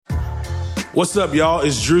What's up, y'all?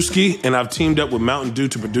 It's Drewski, and I've teamed up with Mountain Dew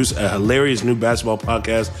to produce a hilarious new basketball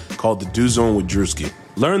podcast called The Dew Zone with Drewski.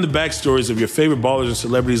 Learn the backstories of your favorite ballers and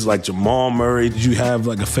celebrities like Jamal Murray. Did you have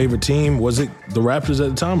like a favorite team? Was it the Raptors at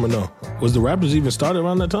the time or no? Was the Raptors even started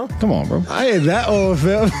around that time? Come on, bro. I ain't that old,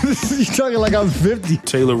 fam. You talking like I'm 50.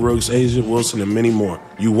 Taylor Rooks, Asia Wilson, and many more.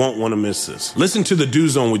 You won't want to miss this. Listen to The Dew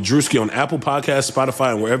Zone with Drewski on Apple Podcasts,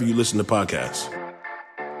 Spotify, and wherever you listen to podcasts.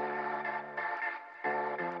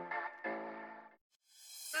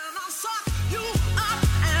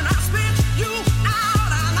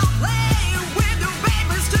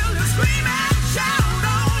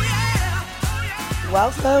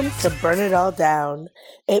 Welcome to Burn It All Down.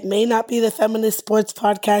 It may not be the feminist sports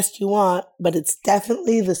podcast you want, but it's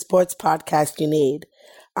definitely the sports podcast you need.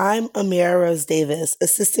 I'm Amira Rose Davis,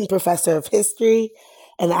 assistant professor of history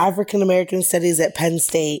and African American studies at Penn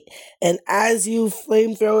State. And as you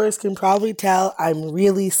flamethrowers can probably tell, I'm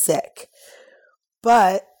really sick.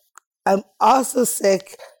 But I'm also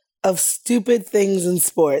sick of stupid things in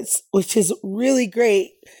sports, which is really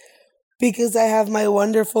great because I have my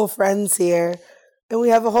wonderful friends here. And we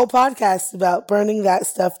have a whole podcast about burning that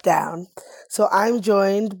stuff down. So I'm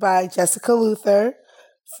joined by Jessica Luther,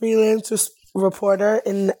 freelance reporter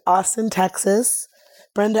in Austin, Texas,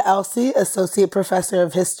 Brenda Elsey, associate professor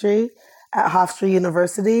of history at Hofstra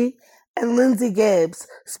University, and Lindsay Gibbs,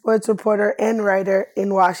 sports reporter and writer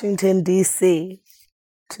in Washington, D.C.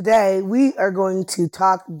 Today, we are going to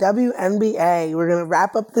talk WNBA. We're going to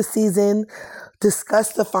wrap up the season,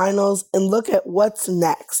 discuss the finals, and look at what's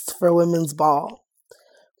next for women's ball.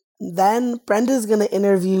 Then Brenda's going to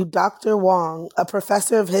interview Dr. Wong, a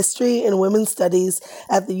professor of history and women's studies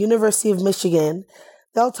at the University of Michigan.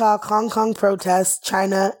 They'll talk Hong Kong protests,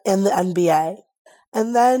 China, and the NBA.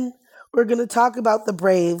 And then we're going to talk about the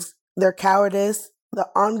Braves, their cowardice, the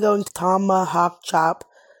ongoing tomahawk chop,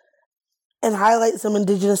 and highlight some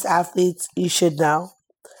Indigenous athletes you should know.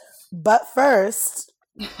 But first,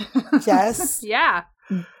 Jess, yeah.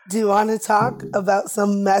 Do you want to talk about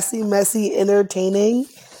some messy, entertaining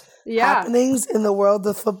happenings in the world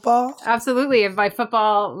of football? Absolutely. And by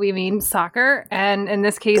football, we mean soccer. And in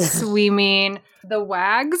this case, we mean the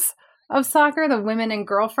WAGs of soccer, the women and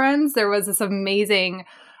girlfriends. There was this amazing,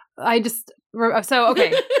 how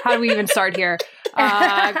do we even start here?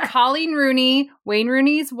 Colleen Rooney, Wayne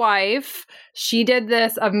Rooney's wife, she did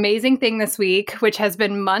this amazing thing this week, which has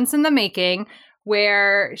been months in the making,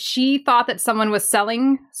 where she thought that someone was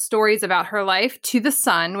selling stories about her life to The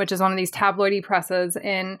Sun, which is one of these tabloidy presses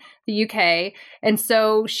in the UK. And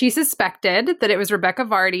so she suspected that it was Rebecca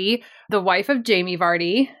Vardy, the wife of Jamie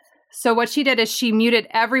Vardy. So what she did is she muted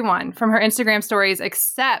everyone from her Instagram stories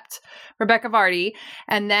except Rebecca Vardy.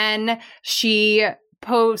 And then she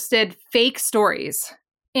posted fake stories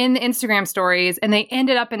in the Instagram stories, and they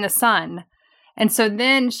ended up in The Sun. And so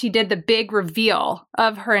then she did the big reveal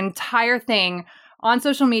of her entire thing on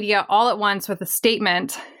social media all at once with a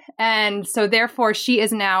statement. And so therefore she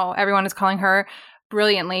is now, everyone is calling her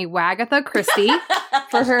brilliantly Wagatha Christie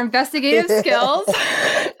for her investigative skills.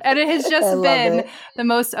 And it has just been the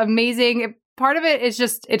most amazing. Part of it is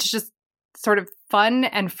it's just sort of fun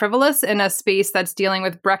and frivolous in a space that's dealing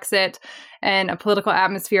with Brexit and a political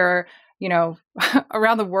atmosphere, you know,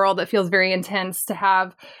 around the world that feels very intense to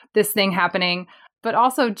have this thing happening, but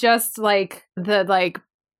also just like the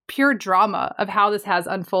pure drama of how this has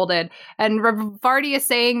unfolded. And Vardy is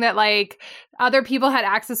saying that like other people had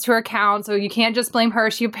access to her account, so you can't just blame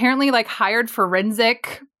her. She apparently like hired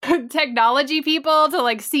forensic technology people to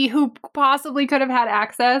like see who possibly could have had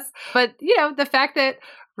access. But you know, the fact that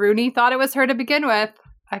Rooney thought it was her to begin with,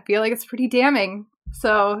 I feel like it's pretty damning.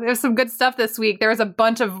 So there's some good stuff this week. There was a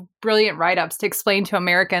bunch of brilliant write-ups to explain to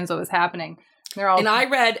Americans what was happening. And I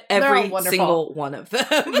read every single one of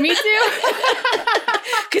them. Me too.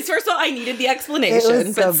 Because first of all, I needed the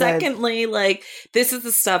explanation. But secondly, like, this is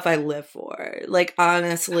the stuff I live for. Like,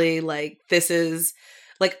 honestly, like, this is,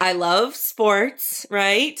 like, I love sports,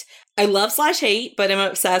 right? I love /hate, but I'm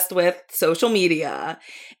obsessed with social media.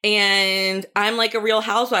 And I'm like a Real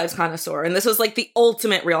Housewives connoisseur. And this was like the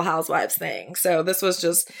ultimate Real Housewives thing. So this was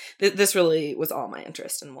just, this really was all my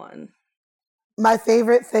interest in one. My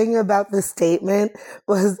favorite thing about this statement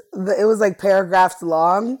was it was like paragraphs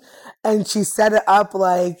long. And she set it up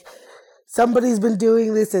like somebody's been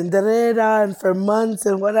doing this and da-da-da and for months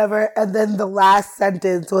and whatever. And then the last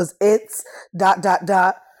sentence was it's ...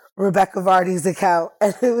 Rebecca Vardy's account.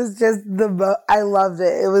 And it was just I loved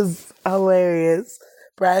it. It was hilarious.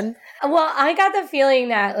 Bren? Well, I got the feeling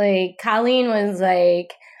that like Colleen was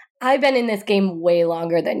like, I've been in this game way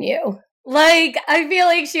longer than you. Like, I feel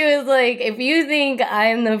like she was like, if you think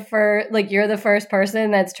I'm the first, like, you're the first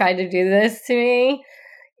person that's tried to do this to me,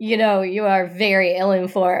 you know, you are very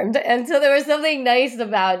ill-informed. And so there was something nice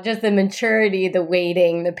about just the maturity, the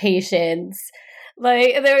waiting, the patience.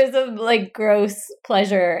 Like, there was a, like, gross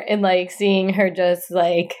pleasure in, like, seeing her just,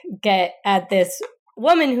 like, get at this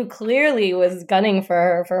woman who clearly was gunning for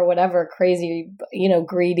her for whatever crazy, you know,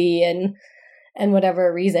 greedy and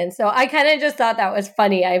whatever reason. So I kind of just thought that was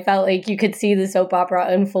funny. I felt like you could see the soap opera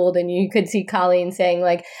unfold and you could see Colleen saying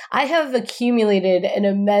like, I have accumulated an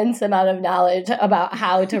immense amount of knowledge about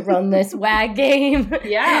how to run this WAG game.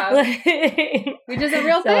 Yeah. Which is a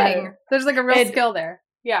real thing. There's like a real skill there.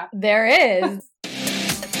 Yeah. There is.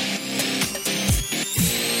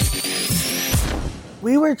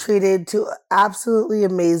 We were treated to absolutely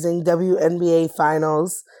amazing WNBA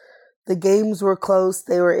finals. The games were close,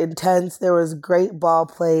 they were intense, there was great ball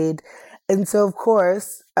played. And so, of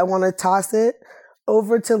course, I want to toss it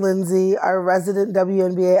over to Lindsay, our resident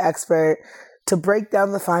WNBA expert, to break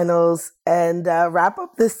down the finals and wrap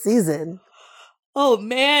up this season. Oh,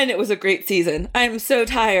 man, it was a great season. I'm so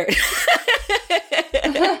tired.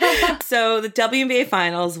 So the WNBA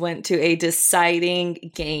finals went to a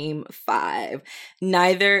deciding game 5.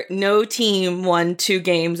 No team won 2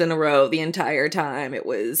 games in a row the entire time. It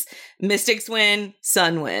was Mystics win,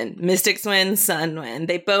 Sun win. Mystics win, Sun win.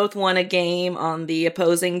 They both won a game on the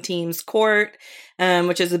opposing team's court,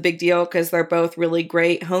 which is a big deal because they're both really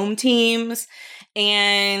great home teams.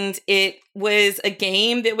 And it was a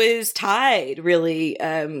game that was tied, really,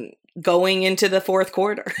 going into the fourth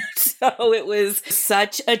quarter. So it was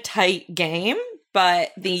such a tight game,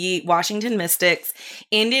 but the Washington Mystics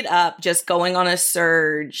ended up just going on a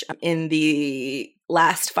surge in the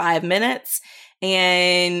last 5 minutes,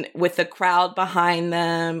 and with the crowd behind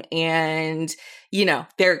them and, you know,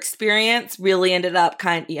 their experience really ended up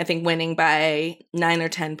I think winning by 9 or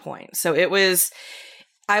 10 points. So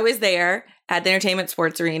I was there at the Entertainment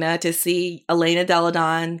Sports Arena to see Elena Delle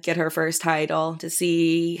Donne get her first title, to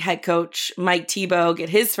see head coach Mike Thibault get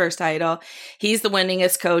his first title. He's the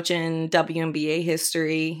winningest coach in WNBA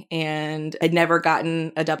history and had never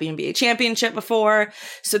gotten a WNBA championship before.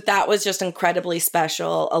 So that was just incredibly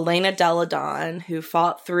special. Elena Delle Donne, who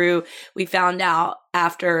fought through, we found out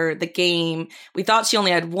after the game, we thought she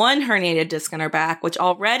only had 1 herniated disc in her back, which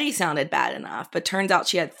already sounded bad enough, but turns out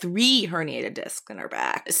she had 3 herniated discs in her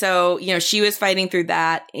back. So, you know, she was fighting through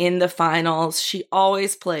that in the finals. She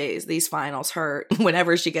always plays these finals hurt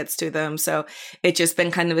whenever she gets to them. So it's just been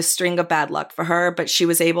kind of a string of bad luck for her, but she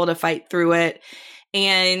was able to fight through it.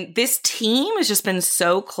 And this team has just been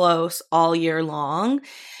so close all year long.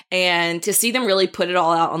 And to see them really put it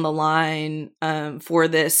all out on the line for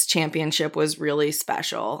this championship was really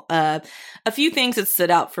special. A few things that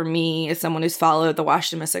stood out for me as someone who's followed the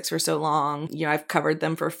Washington Mystics for so long. You know, I've covered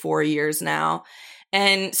them for 4 years now.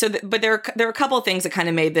 And so, but there are a couple of things that kind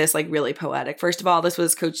of made this like really poetic. First of all, this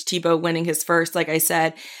was Coach Thibault winning his first, like I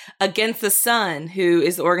said, against the Sun, who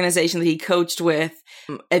is the organization that he coached with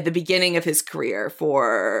at the beginning of his career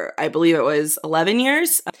for, I believe it was 11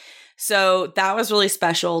 years. So that was really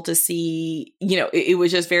special to see. You know, it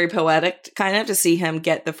was just very poetic kind of to see him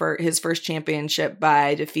get his first championship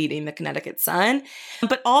by defeating the Connecticut Sun.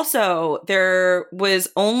 But also there was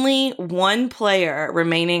only 1 player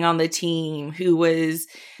remaining on the team who was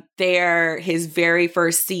there his very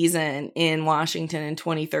first season in Washington in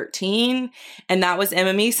 2013. And that was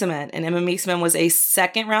Emma Meesseman. And Emma Meesseman was a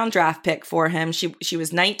 2nd round draft pick for him. She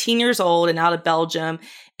was 19 years old and out of Belgium.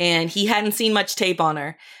 And he hadn't seen much tape on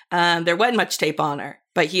her. There wasn't much tape on her,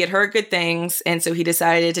 but he had heard good things. And so he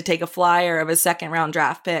decided to take a flyer of a 2nd round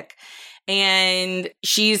draft pick. And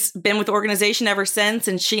she's been with the organization ever since.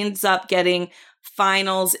 And she ends up getting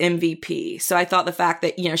finals MVP. So I thought the fact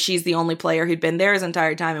that, you know, she's the only player who'd been there his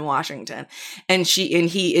entire time in Washington. And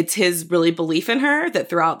it's his really belief in her that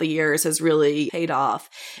throughout the years has really paid off.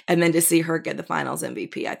 And then to see her get the finals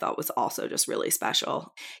MVP, I thought was also just really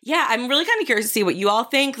special. Yeah, I'm really kind of curious to see what you all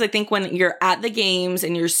think. Because I think when you're at the games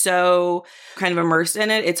and you're so kind of immersed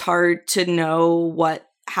in it, it's hard to know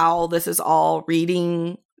how this is all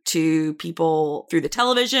reading to people through the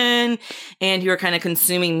television and who are kind of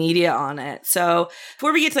consuming media on it. So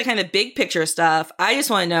before we get to the kind of big picture stuff, I just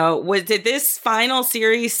want to know, did this final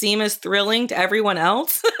series seem as thrilling to everyone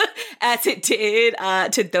else as it did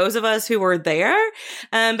to those of us who were there?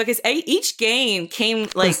 Because each game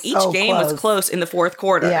was close in the fourth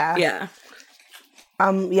quarter. Yeah.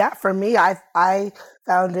 For me, I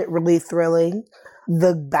found it really thrilling.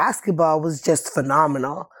 The basketball was just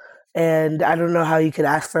phenomenal. And I don't know how you could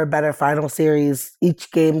ask for a better final series. Each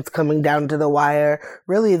game's coming down to the wire.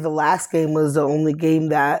 Really, the last game was the only game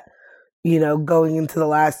that going into the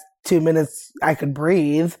last 2 minutes, I could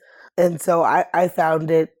breathe. And so I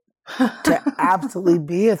found it to absolutely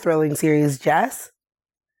be a thrilling series. Jess?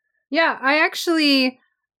 Yeah, honestly,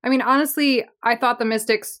 I thought the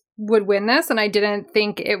Mystics would win this, and I didn't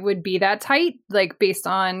think it would be that tight, like based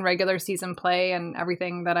on regular season play and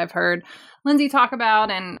everything that I've heard Lindsay talk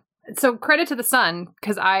about. And so credit to the Sun,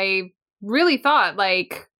 because I really thought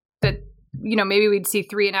like that, maybe we'd see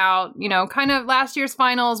 3 and out, kind of last year's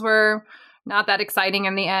finals were not that exciting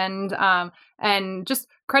in the end. And just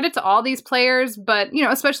credit to all these players, but,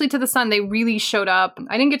 especially to the Sun, they really showed up.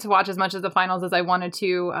 I didn't get to watch as much of the finals as I wanted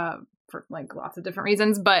to, for like lots of different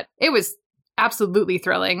reasons, but it was absolutely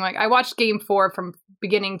thrilling. Like I watched game 4 from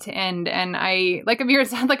beginning to end, and I, like Amira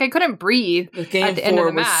said, like I couldn't breathe at the end of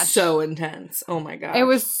the match. Was so intense. Oh my god. It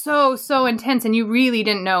was so intense, and you really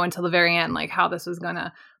didn't know until the very end, like how this was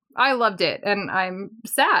gonna. I loved it, and I'm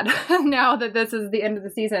sad now that this is the end of the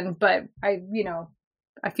season, but I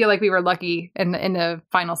feel like we were lucky in the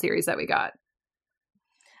final series that we got.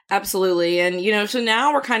 Absolutely. And, so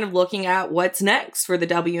now we're kind of looking at what's next for the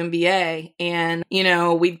WNBA. And,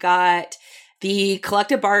 we've got the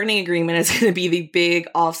collective bargaining agreement is going to be the big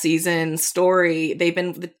off-season story.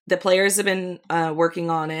 The players have been working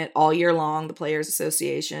on it all year long, the Players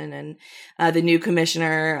Association and the new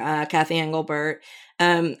commissioner, Kathy Engelbert.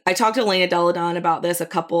 I talked to Elena Delle Donne about this a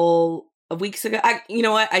couple of weeks ago. You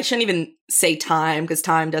know what? I shouldn't even say time, because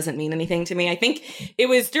time doesn't mean anything to me. I think it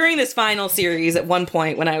was during this final series at one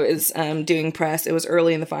point when I was doing press. It was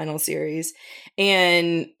early in the final series.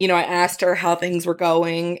 And, I asked her how things were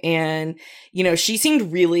going, and, she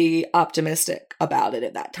seemed really optimistic about it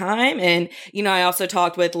at that time. And, I also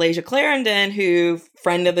talked with Layshia Clarendon, who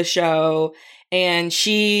friend of the show, and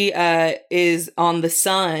she is on the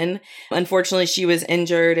Sun. Unfortunately, she was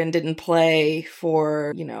injured and didn't play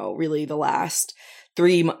for, really the last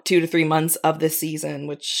 2 to 3 months of this season,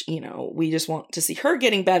 which, we just want to see her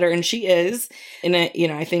getting better. And she is. And,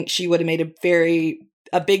 I think she would have made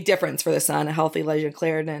a big difference for the Sun, a healthy Layshia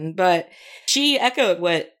Clarendon. But she echoed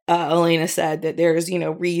what Elena said, that there's,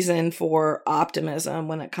 reason for optimism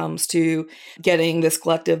when it comes to getting this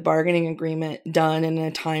collective bargaining agreement done in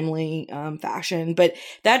a timely fashion. But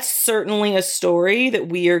that's certainly a story that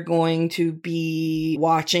we are going to be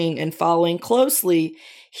watching and following closely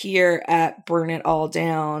here at Burn It All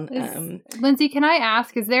Down. Lindsay, can I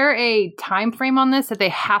ask, is there a time frame on this that they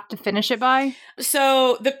have to finish it by?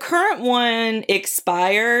 So the current one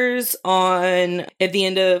expires at the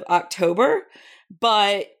end of October,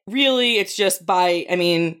 but really it's just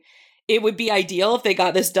it would be ideal if they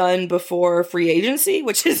got this done before free agency,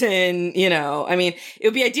 which is it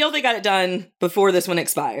would be ideal if they got it done before this one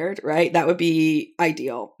expired, right? That would be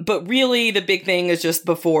ideal. But really the big thing is just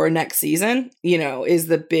before next season, is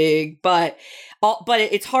the big, but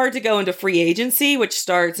it's hard to go into free agency, which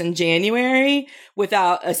starts in January,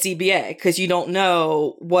 without a CBA, because you don't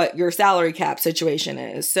know what your salary cap situation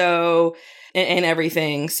is. So, and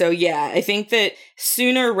everything. So yeah, I think that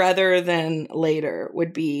sooner rather than later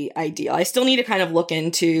would be ideal. I still need to kind of look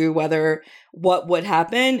into what would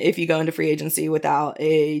happen if you go into free agency without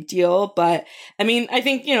a deal. But I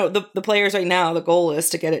think, the players right now, the goal is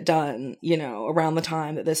to get it done, around the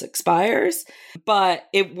time that this expires. But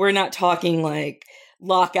we're not talking like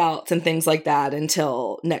lockouts and things like that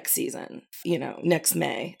until next season, next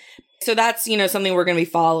May. So that's, something we're going to be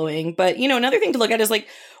following. But, another thing to look at is like,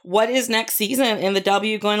 what is next season and the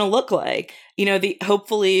W going to look like?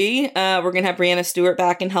 Hopefully we're going to have Breanna Stewart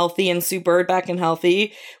back and healthy and Sue Bird back and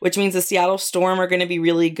healthy, which means the Seattle Storm are going to be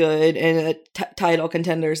really good and title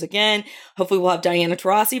contenders again. Hopefully we'll have Diana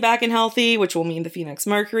Taurasi back and healthy, which will mean the Phoenix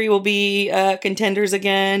Mercury will be contenders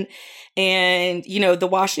again. And, the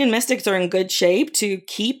Washington Mystics are in good shape to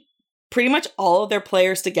keep pretty much all of their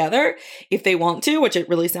players together if they want to, which it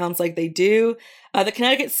really sounds like they do. The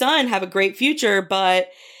Connecticut Sun have a great future, but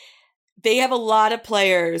they have a lot of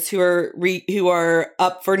players who are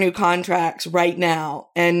up for new contracts right now.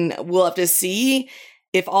 And we'll have to see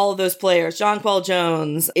if all of those players, Jonquel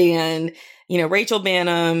Jones and, Rachel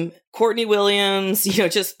Bannum, Courtney Williams,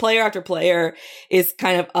 just player after player is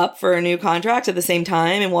kind of up for a new contract at the same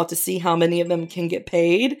time. And we'll have to see how many of them can get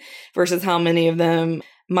paid versus how many of them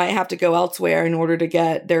might have to go elsewhere in order to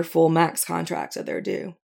get their full max contracts that they're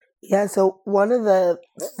due. Yeah, so one of the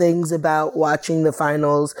things about watching the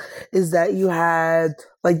finals is that you had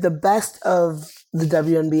like the best of the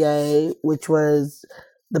WNBA, which was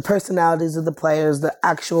the personalities of the players, the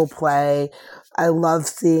actual play. I love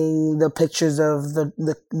seeing the pictures of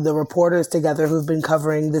the reporters together who've been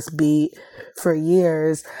covering this beat for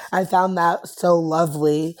years. I found that so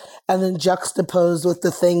lovely. And then juxtaposed with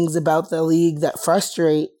the things about the league that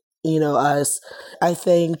frustrate us. I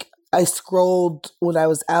think I scrolled when I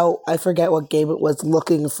was out, I forget what game it was,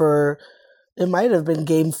 looking for, it might have been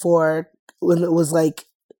game 4 when it was like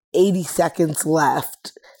 80 seconds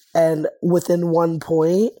left and within 1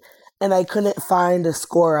 point, and I couldn't find a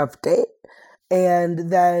score update. And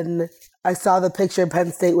then I saw the picture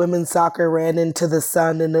Penn State women's soccer ran into the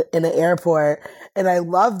sun in an airport, and I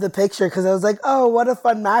loved the picture because I was like, oh, what a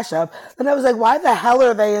fun mashup. And I was like, why the hell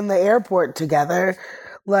are they in the airport together?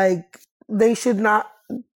 Like, they should not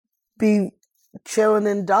be chilling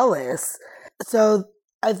in Dulles. So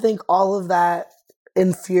I think all of that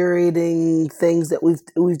infuriating things that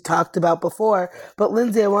we've talked about before. But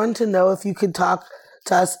Lindsay, I wanted to know if you could talk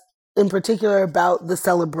to us in particular about the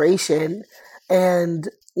celebration and,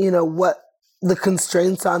 what the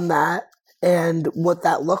constraints on that and what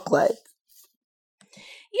that looked like.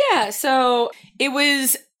 Yeah, so it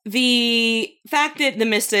was the fact that the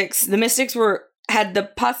Mystics had the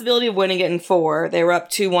possibility of winning it in 4. They were up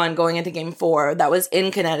 2-1 going into game 4. That was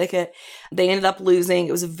in Connecticut. They ended up losing.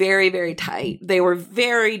 It was very, very tight. They were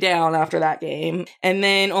very down after that game, and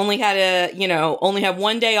then only have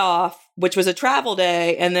 1 day off, which was a travel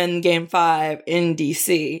day, and then game 5 in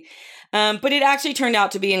DC. But it actually turned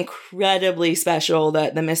out to be incredibly special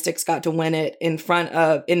that the Mystics got to win it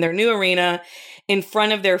in their new arena, in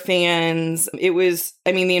front of their fans. It was,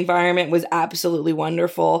 the environment was absolutely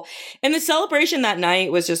wonderful. And the celebration that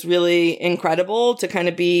night was just really incredible to kind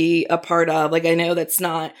of be a part of. Like, I know that's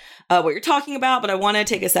not what you're talking about, but I want to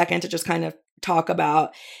take a second to just kind of talk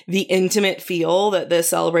about the intimate feel that this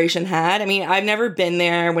celebration had. I've never been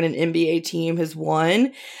there when an NBA team has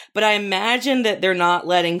won, but I imagine that they're not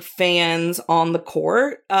letting fans on the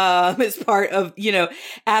court as part of,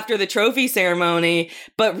 after the trophy ceremony.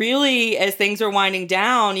 But really, as things are winding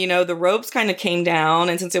down, the ropes kind of came down.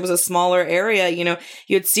 And since it was a smaller area, you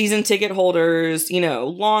had season ticket holders,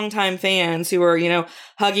 longtime fans who were,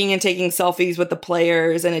 hugging and taking selfies with the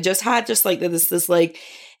players. And it just had this like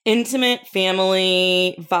intimate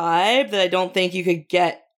family vibe that I don't think you could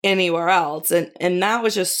get anywhere else. And that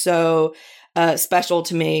was just so special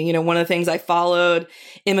to me. One of the things, I followed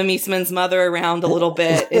Emma Meesman's mother around a little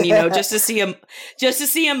bit, and just to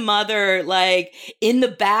see a mother like in the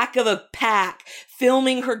back of a pack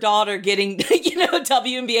filming her daughter getting,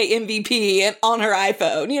 WNBA MVP on her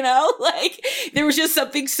iPhone, like there was just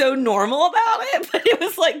something so normal about it. But it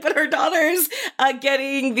was like, but her daughter's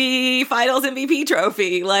getting the finals MVP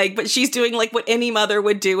trophy, like, but she's doing like what any mother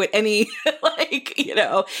would do at any,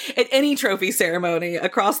 at any trophy ceremony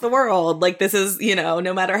across the world. Like, this is,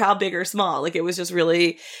 no matter how big or small, like it was just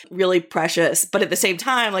really, really precious. But at the same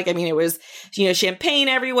time, like, it was, champagne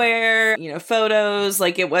everywhere, photos,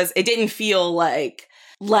 like it didn't feel like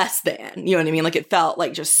less than, you know what I mean? Like, it felt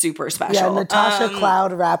like just super special. Yeah, Natasha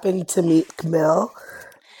Cloud rapping to meet Camille.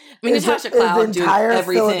 Natasha Cloud the entire doing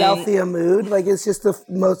everything. Philadelphia mood. Like, it's just the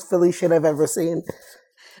most Philly shit I've ever seen.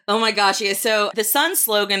 Oh my gosh, yeah. So the Sun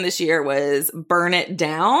slogan this year was "Burn It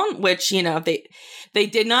Down," which, they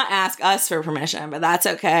did not ask us for permission, but that's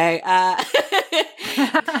okay.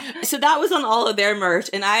 So that was on all of their merch.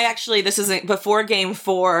 And I actually, this isn't before game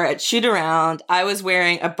 4 at Shoot Around, I was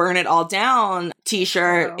wearing a Burn It All Down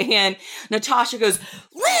t-shirt. Oh. And Natasha goes,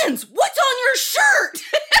 "Linz, what's on your shirt?"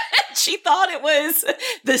 She thought it was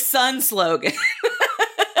the Sun slogan.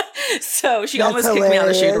 So she almost kicked me out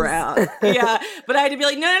of Shoot Around. Yeah. But I had to be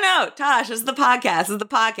like, no, Tosh, this is the podcast.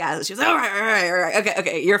 And she was like, all right.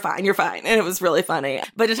 Okay, you're fine. And it was really funny.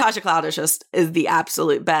 But Natasha Cloud is the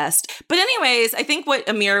absolute best. But anyways, I think what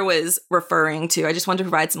Amir was referring to, I just wanted to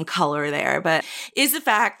provide some color there, but is the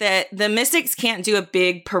fact that the Mystics can't do a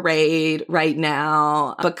big parade right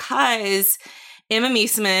now because Emma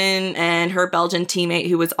Meesman and her Belgian teammate,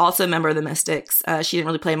 who was also a member of the Mystics, she didn't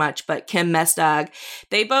really play much, but Kim Mestdag,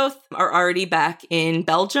 they both are already back in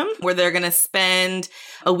Belgium, where they're going to spend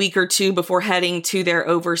a week or two before heading to their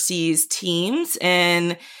overseas teams.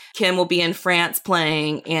 And Kim will be in France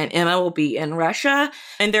playing, and Emma will be in Russia.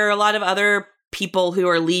 And there are a lot of other people who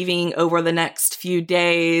are leaving over the next few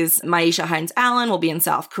days. Myisha Hines-Allen will be in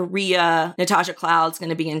South Korea. Natasha Cloud's going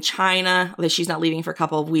to be in China, although she's not leaving for a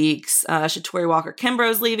couple of weeks. Shatori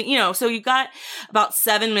Walker-Kimbrough's leaving. So you've got about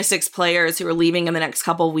 7 Mystics players who are leaving in the next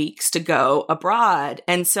couple of weeks to go abroad.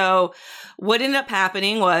 And so what ended up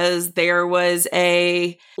happening was there was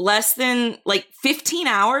a less than 15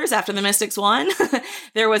 hours after the Mystics won,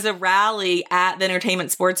 there was a rally at the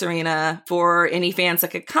Entertainment Sports Arena for any fans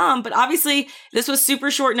that could come. But obviously, this was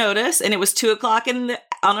super short notice, and it was 2:00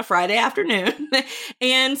 on a Friday afternoon.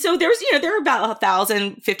 And so there were about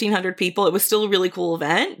 1,000, 1,500 people. It was still a really cool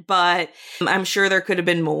event, but I'm sure there could have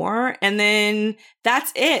been more. And then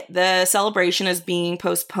that's it. The celebration is being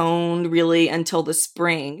postponed really until the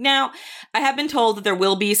spring. Now, I have been told that there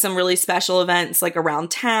will be some really special events like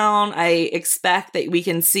around town. I expect that we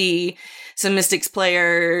can see some Mystics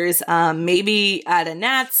players, maybe at a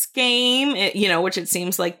Nats game, which it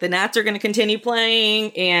seems like the Nats are going to continue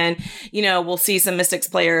playing. And, we'll see some Mystics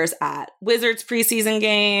players at Wizards preseason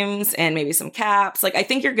games and maybe some Caps. Like, I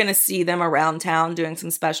think you're going to see them around town doing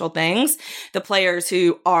some special things. The players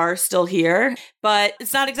who are still here, but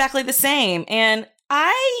it's not exactly the same. And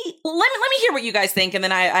let me hear what you guys think, and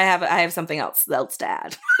then I have something else to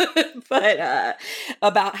add, but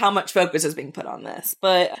about how much focus is being put on this.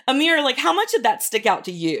 But Amir, like, how much did that stick out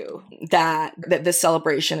to you that this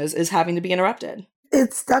celebration is having to be interrupted?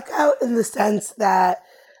 It stuck out in the sense that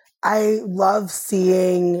I love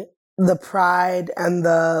seeing the pride and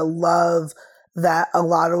the love that a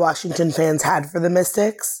lot of Washington fans had for the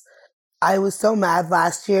Mystics. I was so mad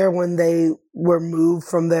last year when they were moved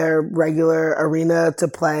from their regular arena to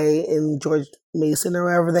play in George Mason or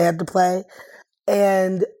wherever they had to play.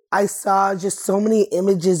 And I saw just so many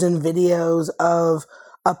images and videos of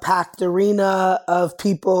a packed arena, of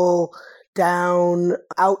people down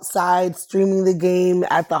outside streaming the game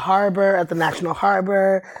at the harbor, at the National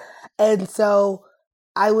Harbor. And so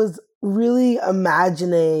I was really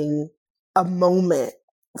imagining a moment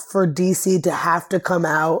for DC to have to come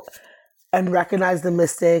out and recognize the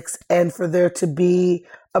Mystics, and for there to be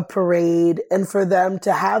a parade, and for them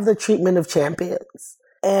to have the treatment of champions.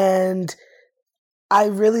 And I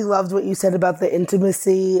really loved what you said about the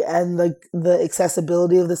intimacy and the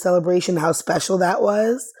accessibility of the celebration, how special that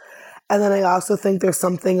was. And then I also think there's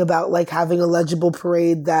something about like having a legible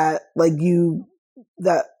parade that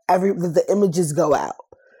that the images go out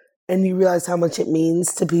and you realize how much it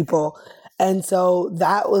means to people. And so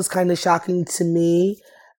that was kind of shocking to me.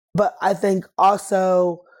 But I think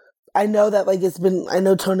also, I know that I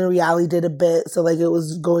know Tony Reali did a bit, so like it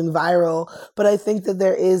was going viral, but I think that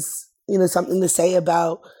there is, something to say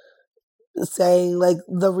about saying like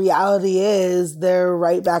the reality is they're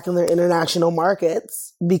right back in their international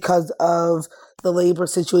markets because of the labor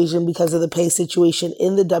situation, because of the pay situation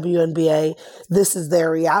in the WNBA. This is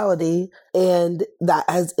their reality. And that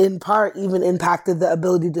has in part even impacted the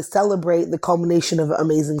ability to celebrate the culmination of an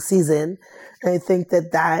amazing season. And I think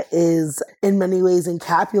that is in many ways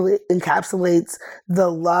encapsulates the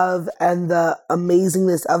love and the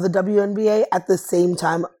amazingness of the WNBA, at the same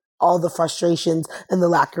time, all the frustrations and the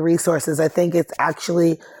lack of resources. I think it's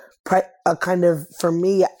actually a kind of, for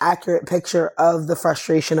me, accurate picture of the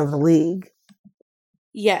frustration of the league.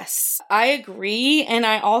 Yes, I agree. And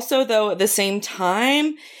I also, though, at the same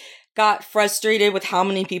time, got frustrated with how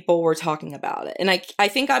many people were talking about it. And I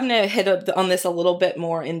think I'm going to hit on this a little bit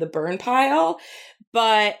more in the burn pile.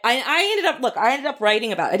 But I ended up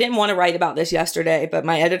writing about it. I didn't want to write about this yesterday, but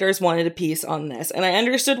my editors wanted a piece on this. And I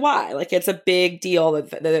understood why. Like, it's a big deal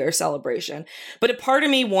that their celebration. But a part of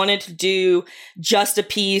me wanted to do just a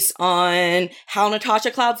piece on how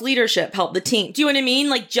Natasha Cloud's leadership helped the team. Do you know what I mean?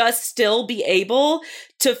 Like, just still be able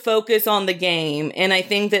to focus on the game. And I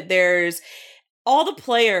think that there's all the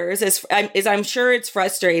players, as I'm sure it's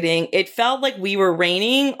frustrating, it felt like we were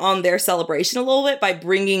raining on their celebration a little bit by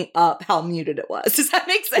bringing up how muted it was. Does that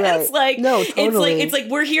make sense? Right. Like, no, totally. It's like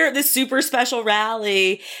we're here at this super special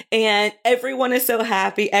rally and everyone is so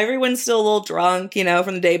happy. Everyone's still a little drunk,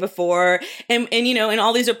 from the day before. And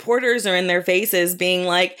all these reporters are in their faces being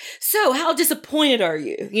like, so how disappointed are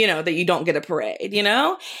you, that you don't get a parade,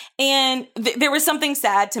 And there was something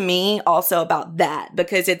sad to me also about that,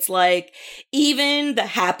 because it's like, even the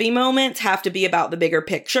happy moments have to be about the bigger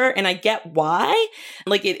picture. And I get why.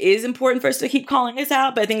 Like, it is important for us to keep calling this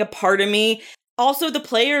out. But I think a part of me, also the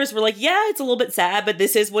players were like, yeah, it's a little bit sad, but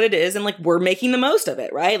this is what it is. And like, we're making the most of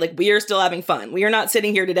it, right? Like, we are still having fun. We are not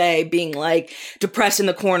sitting here today being like depressed in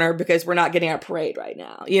the corner because we're not getting our parade right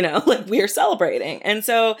now. Like, we are celebrating. And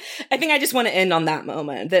so I think I just want to end on that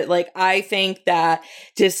moment that, like, I think that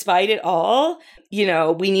despite it all,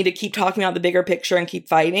 we need to keep talking about the bigger picture and keep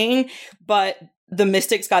fighting. But the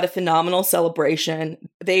Mystics got a phenomenal celebration.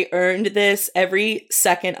 They earned this every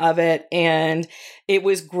second of it. And it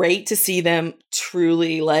was great to see them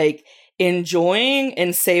truly like enjoying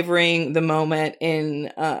and savoring the moment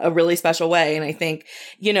in a really special way. And I think,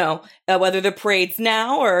 whether the parade's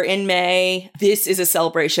now or in May, this is a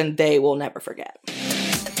celebration they will never forget.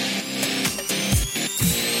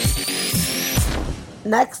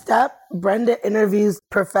 Next up, Brenda interviews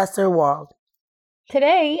Professor Wong.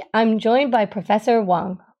 Today, I'm joined by Professor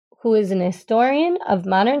Wong, who is an historian of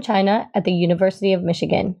modern China at the University of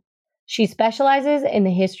Michigan. She specializes in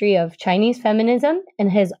the history of Chinese feminism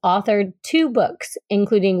and has authored 2 books,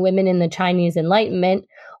 including Women in the Chinese Enlightenment,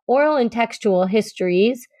 Oral and Textual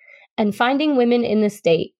Histories, and Finding Women in the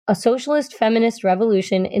State, a Socialist Feminist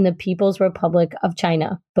Revolution in the People's Republic of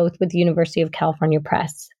China, both with University of California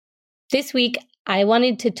Press. This week, I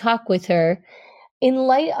wanted to talk with her in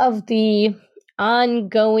light of the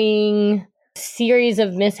ongoing series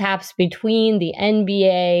of mishaps between the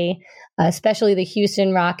NBA, especially the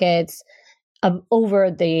Houston Rockets,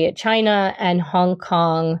 over the China and Hong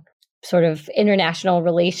Kong sort of international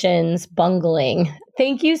relations bungling.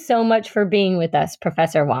 Thank you so much for being with us,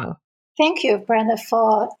 Professor Wang. Thank you, Brenda,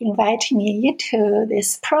 for inviting me to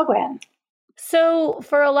this program. So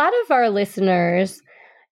for a lot of our listeners,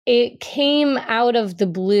 it came out of the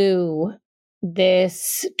blue,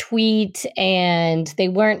 this tweet, and they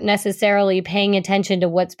weren't necessarily paying attention to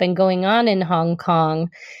what's been going on in Hong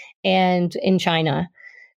Kong and in China.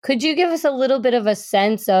 Could you give us a little bit of a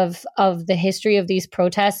sense of the history of these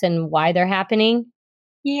protests and why they're happening?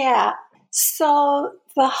 Yeah. So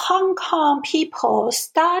the Hong Kong people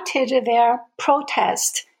started their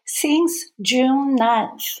protest since June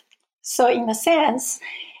 9th. So in a sense,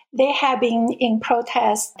 they have been in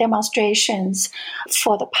protest demonstrations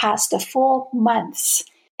for the past 4 months.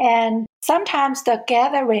 And sometimes the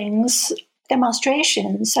gatherings,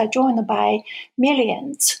 demonstrations are joined by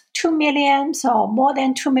millions, 2 million or more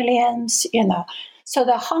than 2 million, So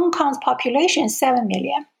the Hong Kong's population is 7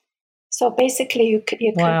 million. So basically you could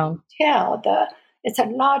tell it's a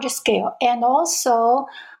large scale. And also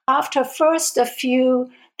after first a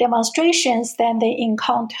few demonstrations, then they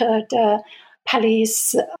encountered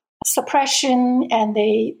police suppression, and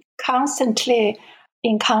they constantly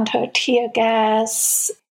encounter tear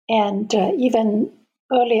gas. And even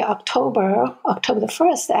early October the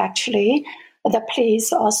 1st, actually, the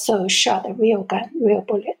police also shot a real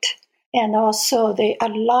bullet. And also a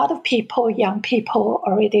lot of people, young people,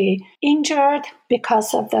 already injured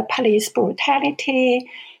because of the police brutality,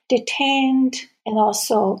 detained, and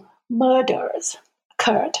also murders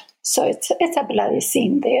occurred. So it's a bloody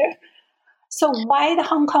scene there. So why the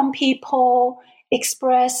Hong Kong people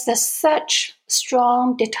expressed such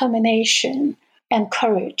strong determination and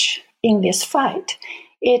courage in this fight?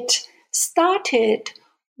 It started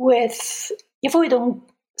with, if we don't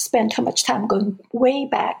spend too much time going way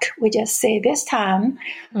back, we just say this time,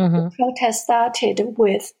 the protest started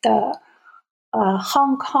with the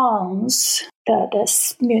Hong Kong's,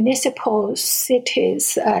 the municipal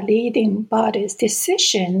cities leading bodies'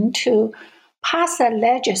 decision to pass a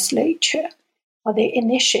legislature, or they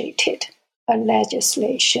initiated a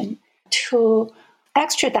legislation to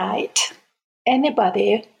extradite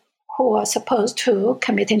anybody who was supposed to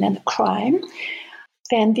committing a crime.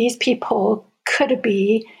 Then these people could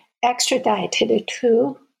be extradited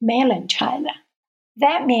to mainland China.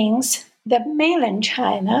 That means that mainland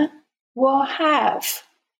China will have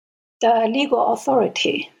the legal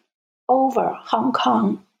authority over Hong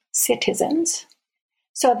Kong citizens.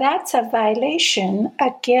 So that's a violation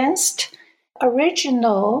against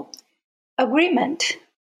original agreement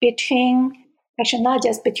between, actually not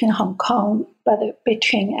just between Hong Kong, but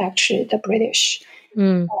between actually the British.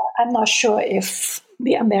 I'm not sure if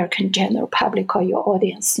the American general public or your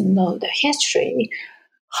audience know the history.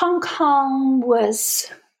 Hong Kong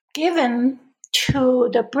was given to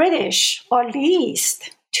the British, or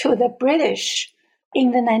leased to the British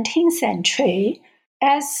in the 19th century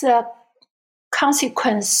as a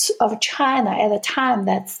consequence of China at the time.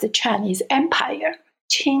 That's the Chinese Empire.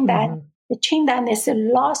 The Qing Dynasty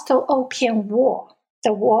lost the Opium War,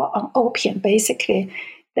 the war on opium. Basically,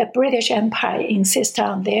 the British Empire insists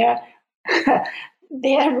on their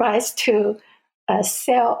rights to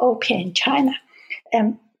sell opium in China.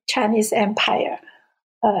 And Chinese Empire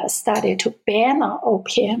started to ban on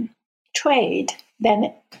opium trade. Then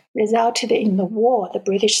it resulted in the war. The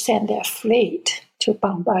British sent their fleet to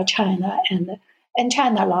bombard China, and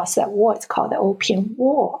China lost that war. It's called the Opium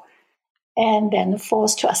War. And then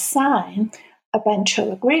forced to assign a bunch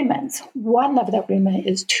of agreements. One of the agreements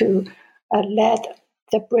is to let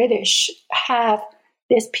the British have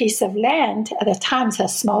this piece of land, at the time it's a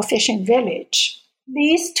small fishing village,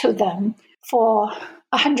 leased to them for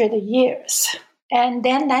 100 years. And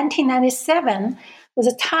then 1997 was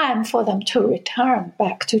a time for them to return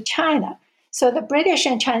back to China. So the British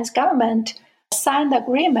and Chinese government signed the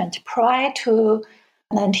agreement prior to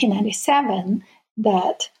 1997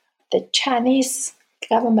 that the Chinese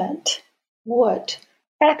government would,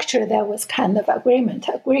 actually there was kind of agreement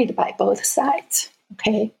agreed by both sides,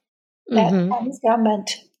 okay? That Chinese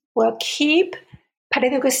government will keep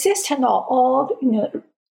political system or all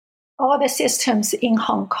all the systems in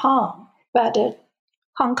Hong Kong, but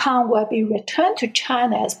Hong Kong will be returned to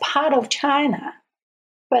China as part of China,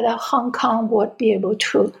 but Hong Kong would be able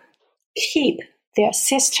to keep their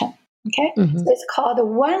system. Okay, so it's called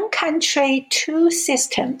one country, two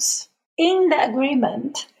systems. In the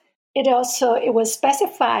agreement, it was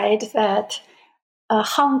specified that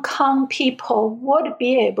Hong Kong people would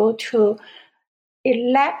be able to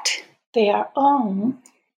elect the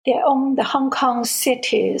Hong Kong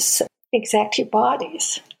city's executive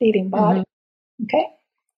bodies, leading body. Okay,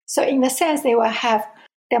 so in the sense they will have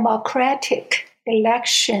democratic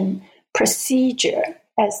election procedure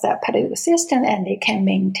as their political system, and they can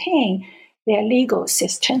maintain their legal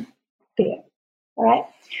system there. All right?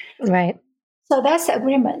 Right. So that's the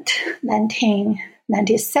agreement,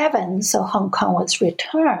 1997. So Hong Kong was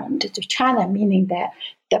returned to China, meaning that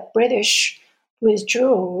the British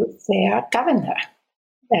withdrew their governor.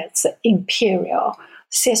 That's the imperial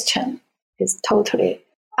system is totally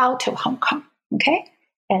out of Hong Kong, okay?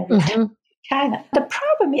 And returned to China. The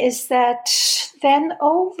problem is that then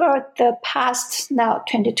over the past now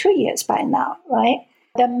 22 years by now, right?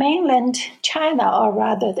 The mainland China, or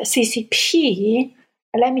rather the CCP,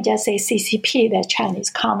 let me just say CCP, the Chinese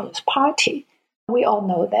Communist Party. We all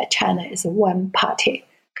know that China is a one-party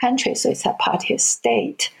country, so it's a party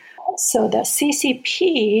state. So the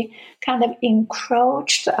CCP kind of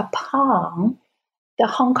encroached upon the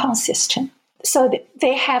Hong Kong system. So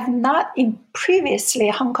they have not, previously,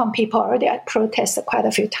 Hong Kong people already had protested quite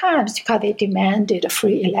a few times because they demanded a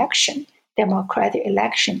free election, democratic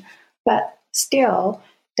election. But still,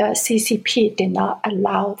 the CCP did not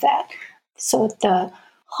allow that. So the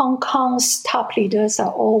Hong Kong's top leaders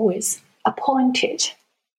are always appointed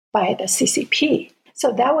by the CCP.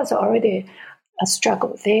 So that was already a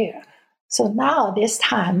struggle there. So now, this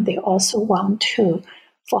time, they also want to,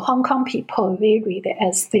 for Hong Kong people, they read it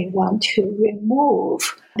as they want to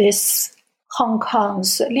remove this Hong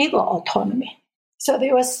Kong's legal autonomy. So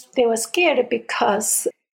they were scared because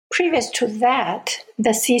previous to that,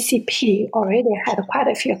 the CCP already had quite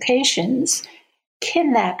a few occasions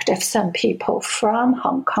kidnapped some people from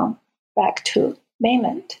Hong Kong back to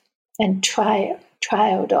mainland and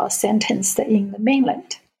trialed or sentenced in the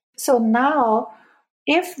mainland. So now,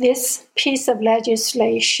 if this piece of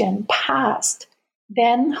legislation passed,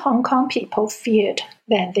 then Hong Kong people feared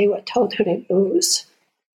that they would totally lose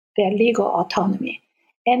their legal autonomy.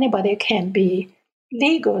 Anybody can be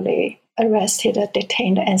legally arrested or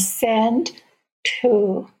detained and sent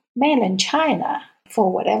to mainland China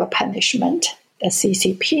for whatever punishment the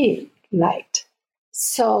CCP liked.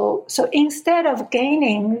 So instead of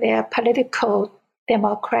gaining their political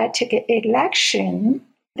democratic election,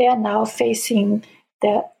 they are now facing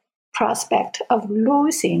the prospect of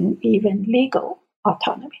losing even legal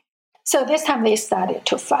autonomy. So this time they started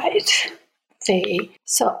to fight.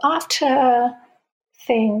 So after, I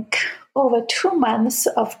think, over 2 months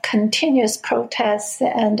of continuous protests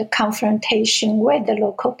and confrontation with the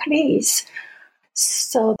local police,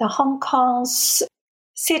 so the Hong Kong's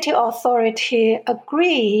city authority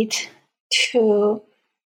agreed to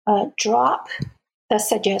drop the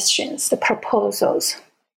suggestions, the proposals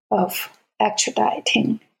of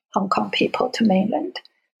extraditing Hong Kong people to mainland.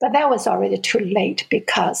 But that was already too late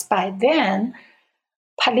because by then,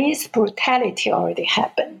 police brutality already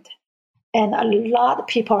happened. And a lot of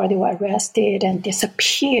people already were arrested and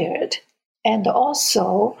disappeared. And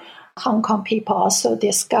also, Hong Kong people also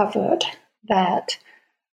discovered that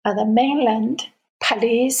the mainland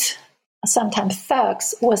police, sometimes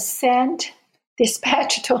thugs, was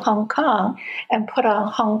dispatched to Hong Kong and put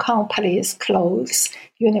on Hong Kong police clothes,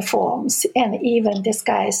 uniforms, and even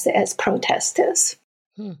disguised as protesters.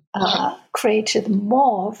 Created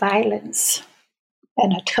more violence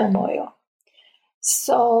and a turmoil.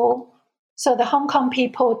 So the Hong Kong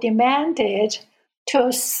people demanded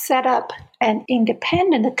to set up an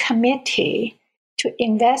independent committee to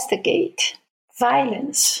investigate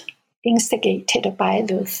violence instigated by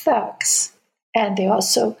the thugs. And they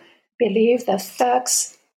also believe the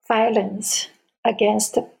thugs' violence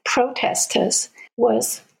against the protesters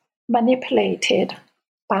was manipulated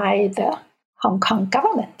by the Hong Kong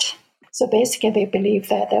government. So basically, they believe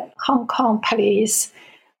that the Hong Kong police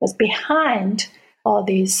was behind all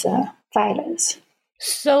these violence.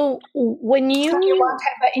 So when you want to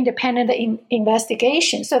have an independent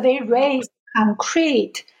investigation, so they raised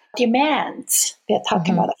concrete demands. They're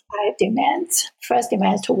talking about 5 demands. First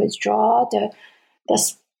demand is to withdraw the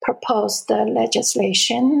proposed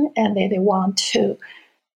legislation, and they want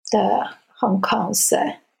the Hong Kong's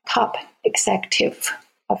top executive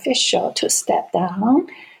official to step down,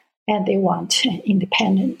 and they want an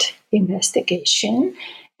independent investigation.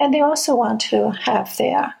 And they also want to have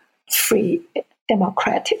their free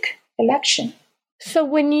democratic election. So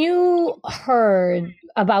when you heard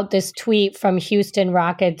about this tweet from Houston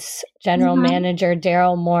Rockets general manager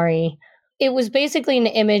Daryl Morey, it was basically an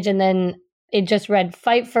image and then it just read,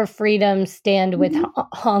 "Fight for freedom, stand with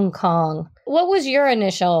Hong Kong." What was your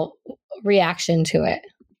initial reaction to it?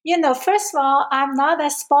 First of all, I'm not a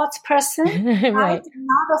sports person. Right. I do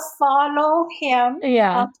not follow him.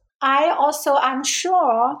 Yeah. I'm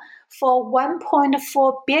sure for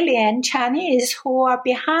 1.4 billion Chinese who are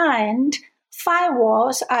behind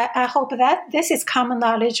firewalls, I hope that this is common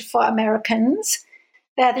knowledge for Americans,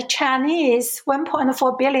 that the Chinese,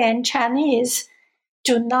 1.4 billion Chinese,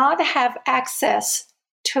 do not have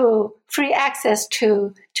free access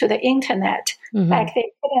to the internet. Like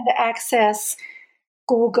they couldn't access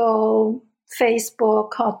Google,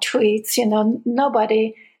 Facebook, or tweets.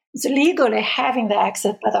 Nobody is legally having the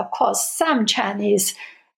access, but of course, some Chinese,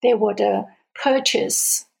 they would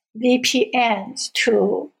purchase VPNs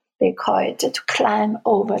they call it, to climb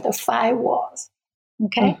over the firewalls.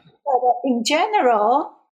 Okay? But in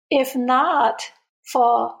general, if not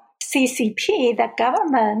for CCP, the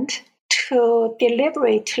government, to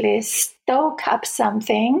deliberately stoke up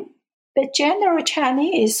something, the general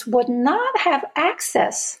Chinese would not have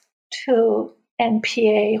access to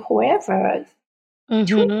NPA, whoever. Who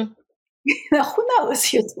knows?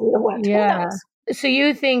 Who knows? So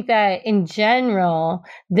you think that in general,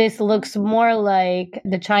 this looks more like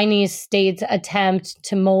the Chinese state's attempt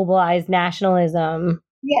to mobilize nationalism?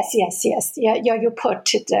 Yes. Yeah, you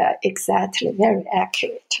put it exactly, very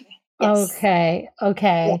accurately. Yes. Okay.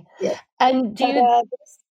 Yeah. And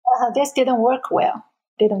this didn't work well.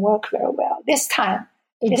 Didn't work very well this time.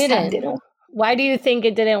 It didn't. Why do you think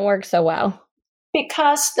it didn't work so well?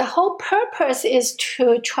 Because the whole purpose is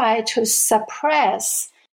to try to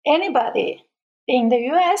suppress anybody in the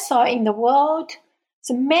U.S. or in the world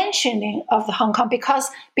the mentioning of the Hong Kong, because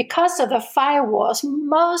of the firewalls.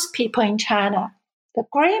 Most people in China, the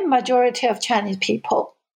great majority of Chinese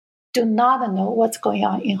people, do not know what's going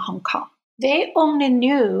on in Hong Kong. They only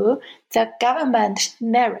knew the government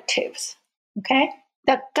narratives. Okay,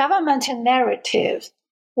 the government narrative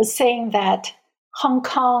was saying that Hong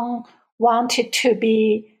Kong wanted to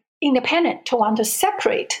be independent, to want to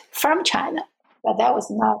separate from China. But that was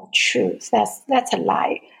not true. That's a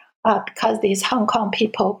lie. Because these Hong Kong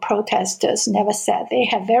people, protesters, never said. They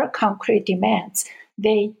had very concrete demands.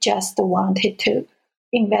 They just wanted to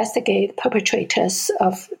investigate perpetrators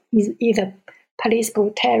of either police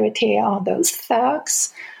brutality or those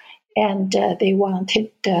thugs. And they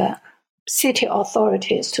wanted city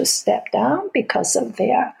authorities to step down because of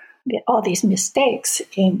all these mistakes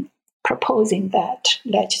in proposing that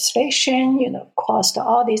legislation, caused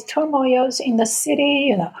all these turmoils in the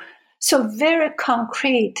city, So very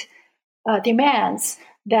concrete demands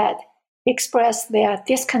that express their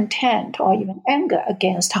discontent or even anger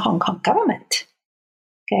against the Hong Kong government.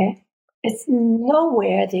 Okay, it's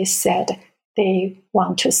nowhere they said they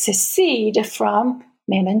want to secede from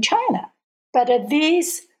mainland China. But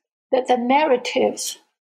the narratives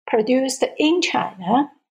produced in China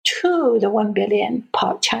to the 1 billion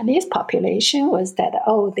Chinese population was that,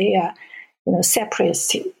 they are,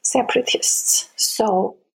 separatists.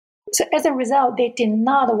 So as a result, they did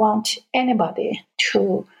not want anybody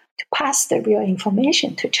to pass the real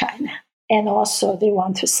information to China. And also they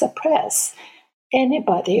want to suppress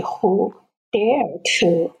anybody who dare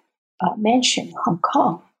to mention Hong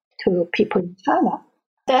Kong to people in China.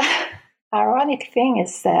 The ironic thing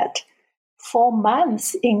is that 4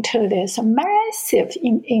 months into this massive,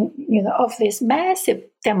 of these massive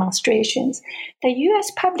demonstrations, the U.S.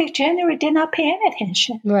 public generally did not pay any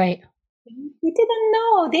attention. Right. They didn't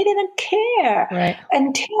know. They didn't care. Right.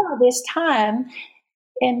 Until this time,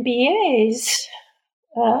 NBA's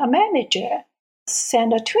manager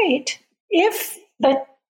sent a tweet. If the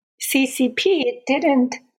CCP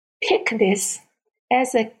didn't pick this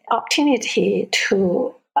as an opportunity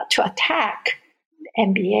to attack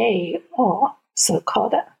NBA or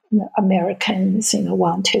so-called Americans,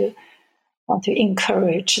 want to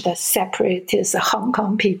encourage the separatist Hong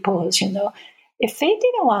Kong peoples, if they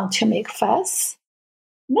didn't want to make fuss,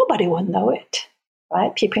 nobody would know it,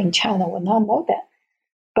 right? People in China would not know that.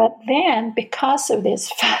 But then, because of this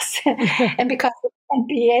fuss and because of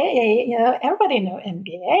NBA, everybody knew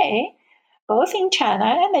NBA, both in China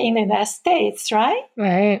and in the United States, right?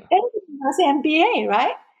 Right. Everybody knows NBA,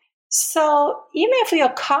 right? So even if your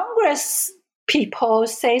Congress people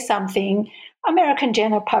say something, American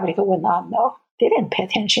general public would not know. They didn't pay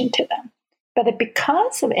attention to them. But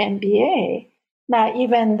because of NBA, now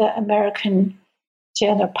even the American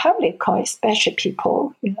general public, or especially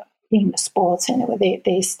people in the sports, and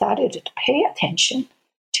they started to pay attention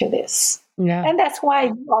to this. Yeah. And that's why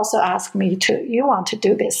you also asked me you want to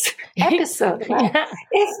do this episode, right? Yeah.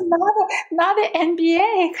 It's not an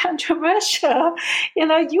NBA controversial. You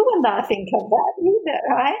would not think of that either,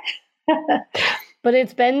 right? But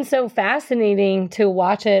it's been so fascinating to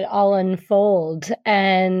watch it all unfold.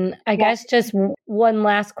 And I guess just one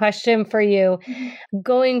last question for you.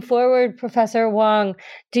 Going forward, Professor Wang,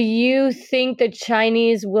 do you think the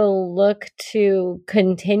Chinese will look to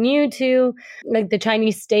continue to, like the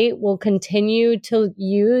Chinese state will continue to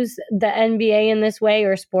use the NBA in this way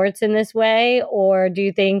or sports in this way? Or do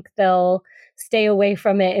you think they'll stay away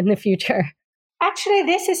from it in the future? Actually,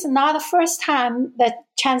 this is not the first time that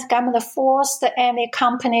Chinese government forced any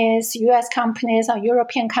companies, U.S. companies or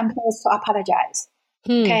European companies to apologize.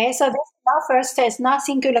 Okay, so this is not first case, not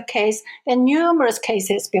singular case. There are numerous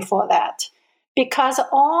cases before that. Because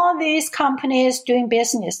all these companies doing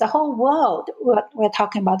business, the whole world, we're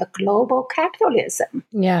talking about the global capitalism.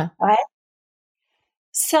 Yeah. Right?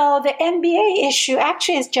 So the NBA issue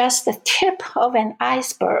actually is just the tip of an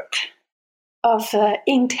iceberg of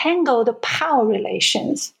entangled power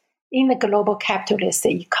relations in the global capitalist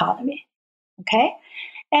economy. Okay?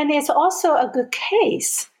 And it's also a good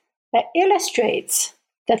case that illustrates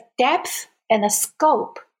the depth and the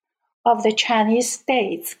scope of the Chinese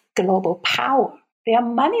state's global power. Their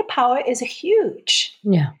money power is huge.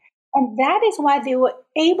 Yeah. And that is why they were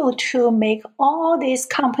able to make all these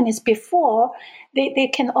companies before.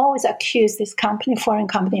 They can always accuse this company, foreign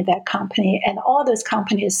company, that company, and all those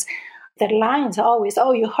companies. The lines are always,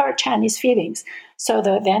 you hurt Chinese feelings. So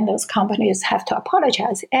then those companies have to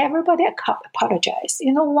apologize. Everybody apologize.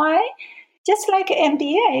 You know why? Just like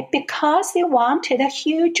NBA, because they wanted a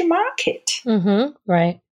huge market. Mm-hmm.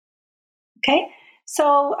 Right. Okay.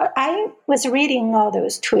 So I was reading all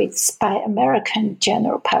those tweets by American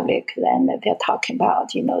general public, and they're talking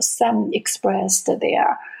about, some expressed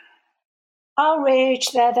their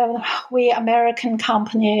outrage that we American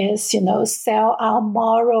companies, sell our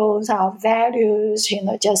morals, our values,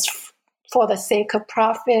 just for the sake of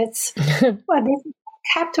profits. Well, this is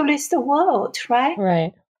a capitalist world, right?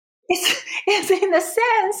 Right. It's in a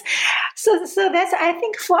sense. So that's, I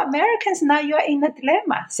think for Americans now you're in a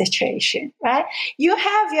dilemma situation, right? You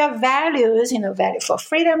have your values, value for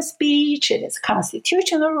freedom speech, it's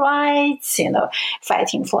constitutional rights,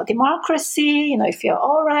 fighting for democracy, if you're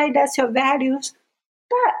all right, that's your values.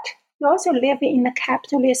 But you also live in a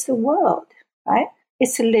capitalist world, right?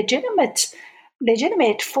 It's legitimate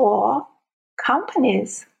for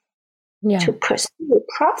companies to pursue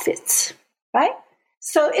profits, right?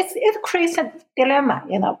 So it creates a dilemma,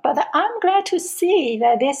 But I'm glad to see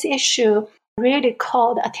that this issue really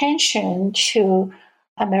called attention to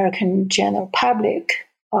American general public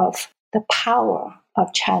of the power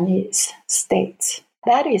of Chinese states.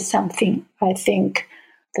 That is something I think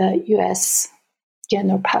the U.S.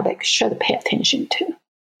 general public should pay attention to.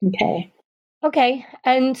 Okay.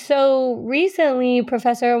 And so recently,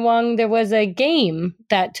 Professor Wang, there was a game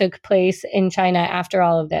that took place in China after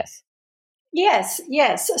all of this. Yes.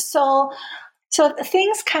 So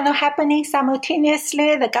things kind of happening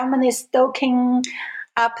simultaneously. The government is stoking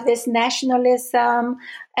up this nationalism.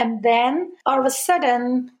 And then all of a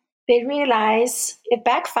sudden, they realize it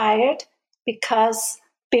backfired because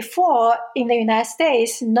before in the United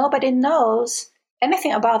States, nobody knows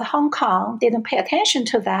anything about Hong Kong, didn't pay attention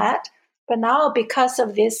to that. But now because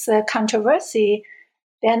of this controversy,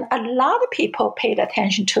 then a lot of people paid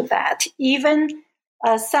attention to that. Even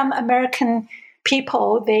some American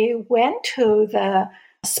people, they went to the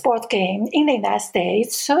sport game in the United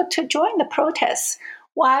States to join the protests.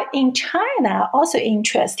 While in China, also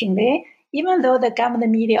interestingly, even though the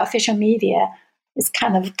government media, official media, is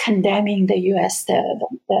kind of condemning the U.S., the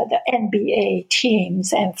NBA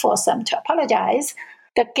teams and force them to apologize,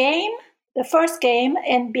 the first game,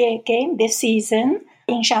 NBA game this season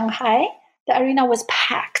in Shanghai, the arena was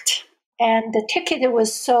packed. And the ticket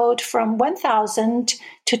was sold from $1,000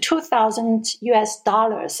 to $2,000 US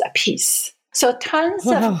a piece. So tons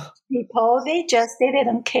of people, they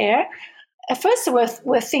didn't care. At first,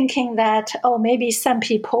 we're thinking that, maybe some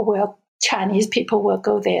Chinese people will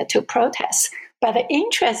go there to protest. But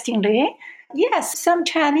interestingly, yes, some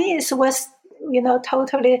Chinese was,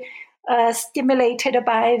 totally stimulated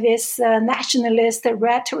by this nationalist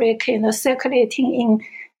rhetoric, circulating in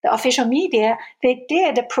the official media. They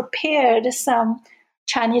did prepared some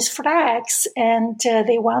Chinese flags, and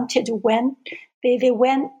they wanted to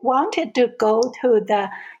go to the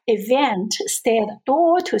event, stay at the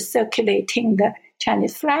door to circulating the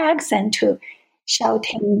Chinese flags and to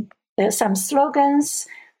shouting There's some slogans.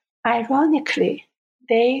 Ironically,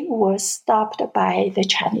 they were stopped by the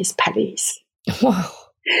Chinese police. Wow.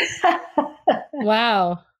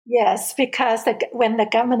 Wow. Yes, because when the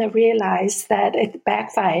government realized that it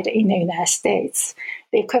backfired in the United States,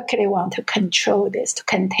 they quickly want to control this, to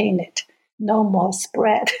contain it. No more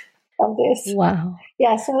spread of this. Wow.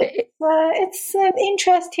 Yeah, so it's an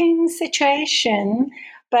interesting situation,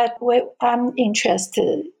 but I'm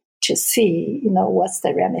interested to see, what's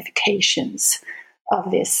the ramifications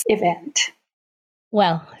of this event.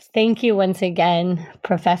 Well, thank you once again,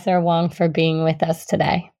 Professor Wong, for being with us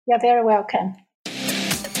today. You're very welcome.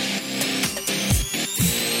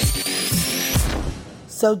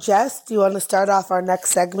 So, Jess, do you want to start off our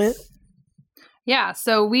next segment? Yeah,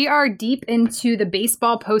 so we are deep into the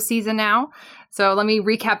baseball postseason now. So let me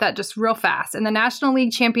recap that just real fast. In the National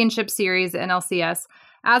League Championship Series, the NLCS,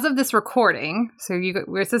 as of this recording, so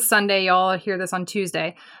this is Sunday, y'all hear this on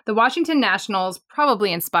Tuesday, the Washington Nationals,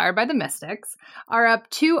 probably inspired by the Mystics, are up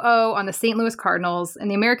 2-0 on the St. Louis Cardinals in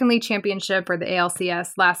the American League Championship, or the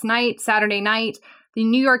ALCS, last night, Saturday night. The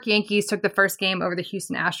New York Yankees took the first game over the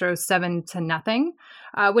Houston Astros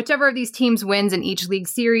 7-0. Whichever of these teams wins in each league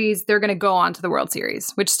series, they're going to go on to the World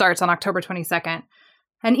Series, which starts on October 22nd.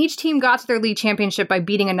 And each team got to their league championship by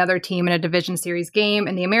beating another team in a division series game.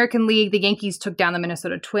 In the American League, the Yankees took down the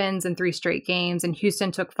Minnesota Twins in 3 straight games, and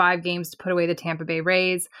Houston took 5 games to put away the Tampa Bay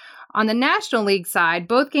Rays. On the National League side,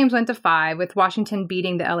 both games went to 5, with Washington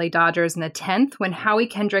beating the LA Dodgers in the 10th when Howie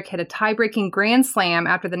Kendrick hit a tie-breaking grand slam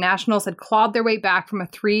after the Nationals had clawed their way back from a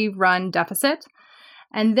 3-run deficit.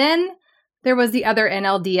 And then there was the other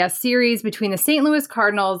NLDS series between the St. Louis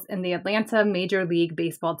Cardinals and the Atlanta Major League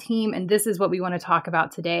Baseball team, and this is what we want to talk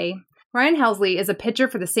about today. Ryan Helsley is a pitcher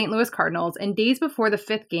for the St. Louis Cardinals, and days before the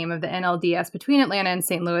 5th game of the NLDS between Atlanta and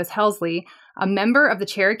St. Louis, Helsley, a member of the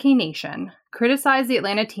Cherokee Nation, criticized the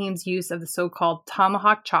Atlanta team's use of the so-called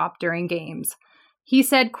tomahawk chop during games. He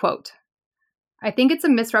said, quote, "I think it's a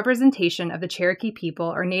misrepresentation of the Cherokee people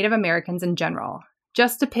or Native Americans in general.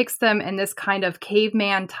 Just depicts them in this kind of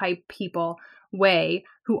caveman-type people way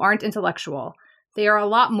who aren't intellectual. They are a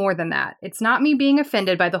lot more than that. It's not me being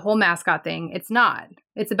offended by the whole mascot thing. It's not.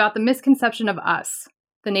 It's about the misconception of us,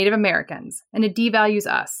 the Native Americans, and it devalues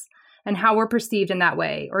us and how we're perceived in that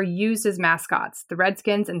way or used as mascots, the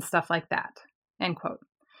Redskins and stuff like that." End quote.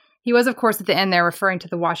 He was, of course, at the end there referring to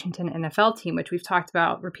the Washington NFL team, which we've talked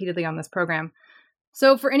about repeatedly on this program.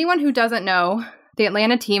 So for anyone who doesn't know, the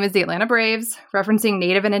Atlanta team is the Atlanta Braves, referencing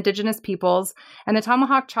Native and Indigenous peoples, and the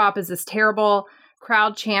tomahawk chop is this terrible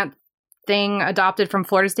crowd chant thing adopted from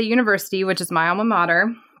Florida State University, which is my alma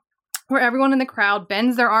mater, where everyone in the crowd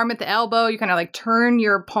bends their arm at the elbow. You kind of like turn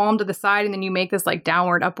your palm to the side, and then you make this like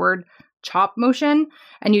downward, upward chop motion,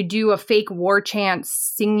 and you do a fake war chant,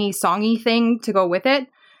 singy-songy thing to go with it.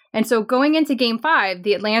 And so going into Game 5,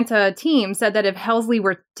 the Atlanta team said that if Helsley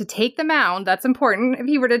were to take the mound, that's important, if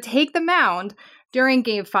he were to take the mound during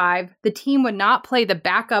Game 5, the team would not play the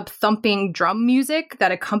backup thumping drum music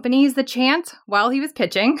that accompanies the chant while he was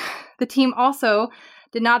pitching. The team also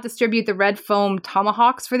did not distribute the red foam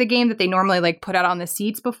tomahawks for the game that they normally like put out on the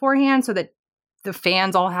seats beforehand so that the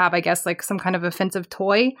fans all have, I guess, like some kind of offensive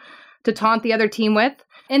toy to taunt the other team with.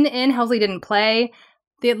 In the end, Helsley didn't play.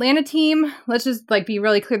 The Atlanta team, let's just like be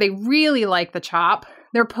really clear, they really like the chop.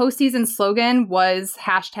 Their postseason slogan was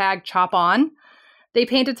 #ChopOn. They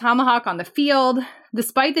painted tomahawk on the field,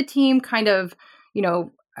 despite the team kind of,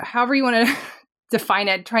 however you want to define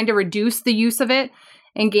it, trying to reduce the use of it.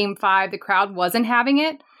 In Game 5, the crowd wasn't having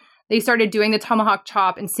it. They started doing the tomahawk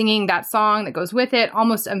chop and singing that song that goes with it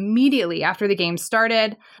almost immediately after the game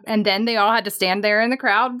started. And then they all had to stand there in the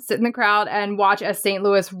crowd, sit in the crowd, and watch as St.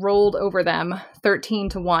 Louis rolled over them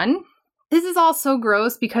 13-1. This is all so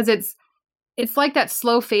gross because it's like that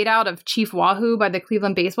slow fade out of Chief Wahoo by the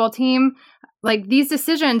Cleveland baseball team. Like these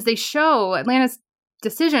decisions, Atlanta's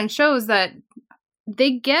decision shows that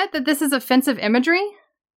they get that this is offensive imagery,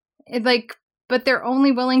 but they're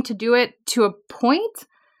only willing to do it to a point.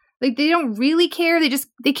 Like they don't really care.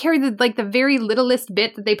 They carry the very littlest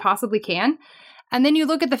bit that they possibly can. And then you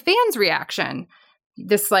look at the fans' reaction.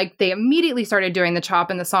 They immediately started doing the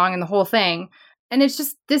chop and the song and the whole thing. And it's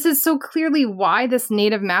just, this is so clearly why this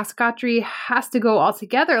native mascotry has to go all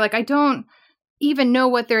together. Like I don't even know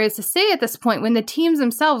what there is to say at this point when the teams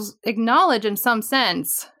themselves acknowledge in some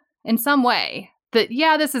sense, in some way, that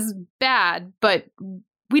yeah, this is bad, but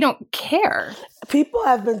we don't care. People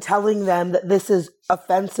have been telling them that this is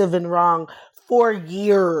offensive and wrong for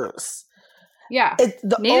years. Yeah.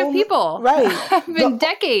 Native people. Right. Have been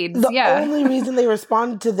decades. The only reason they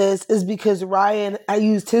responded to this is because Ryan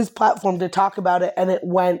used his platform to talk about it and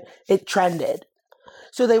it trended.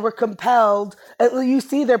 So they were compelled. You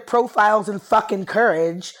see their profiles in fucking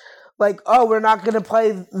Courage. Like, oh, we're not going to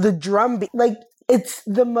play the drum beat. Like, it's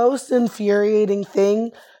the most infuriating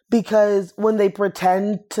thing because when they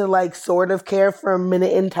pretend to, like, sort of care for a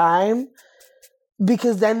minute in time,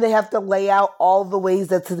 because then they have to lay out all the ways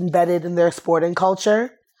that's embedded in their sporting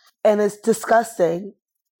culture. And it's disgusting.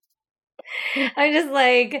 I'm just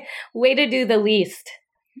like, way to do the least.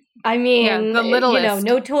 I mean, the littlest. You know,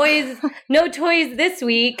 no toys this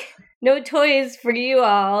week. No toys for you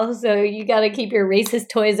all. So you got to keep your racist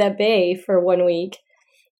toys at bay for 1 week.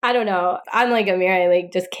 I don't know. I'm like Amir, I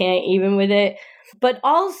like just can't even with it. But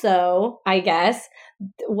also, I guess,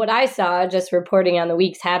 what I saw just reporting on the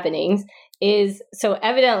week's happenings is, so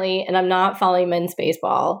evidently, and I'm not following men's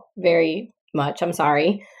baseball very much, I'm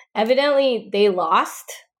sorry. Evidently, they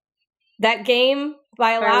lost that game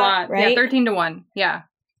by a lot, right? Yeah, 13-1. Yeah.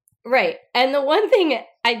 Right. And the one thing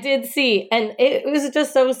I did see, and it was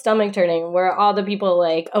just so stomach turning, where all the people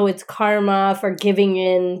like, oh, it's karma for giving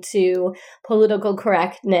in to political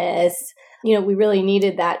correctness. You know, we really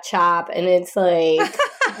needed that chop. And it's like,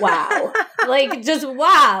 wow. Like, just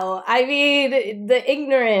wow. I mean, the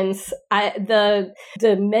ignorance, the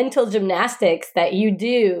mental gymnastics that you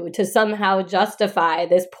do to somehow justify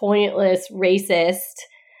this pointless racist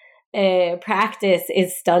practice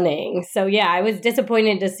is stunning. So yeah, I was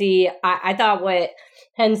disappointed to see. I thought what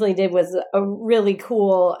Hensley did was really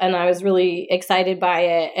cool, and I was really excited by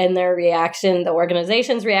it. And their reaction, the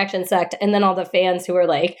organization's reaction, sucked. And then all the fans who were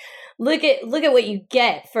like, "Look at what you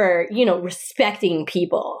get for, you know, respecting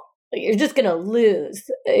people. You're just gonna lose.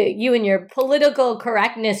 You and your political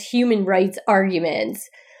correctness, human rights arguments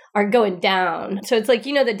are going down." So it's like,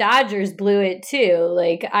 you know, the Dodgers blew it too.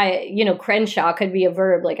 Like, Crenshaw could be a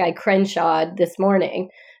verb. Like, I Crenshawed this morning.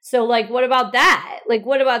 So, like, what about that? Like,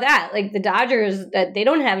 the Dodgers, that they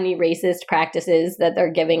don't have any racist practices that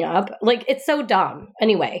they're giving up. Like, it's so dumb.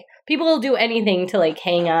 Anyway, people will do anything to, like,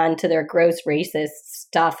 hang on to their gross racist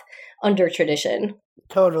stuff under tradition.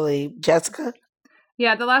 Totally. Jessica?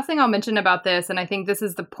 Yeah, the last thing I'll mention about this, and I think this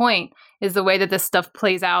is the point, is the way that this stuff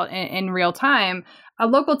plays out in real time. A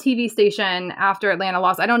local TV station after Atlanta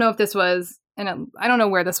lost, I don't know if this was, I don't know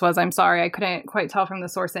where this was, I'm sorry, I couldn't quite tell from the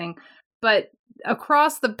sourcing, but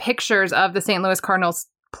across the pictures of the St. Louis Cardinals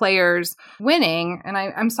players winning, and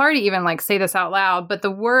I'm sorry to even like say this out loud, but the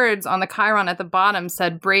words on the chyron at the bottom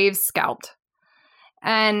said "Braves scalped."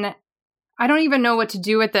 And I don't even know what to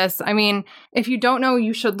do with this. I mean, if you don't know,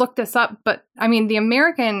 you should look this up. But I mean, the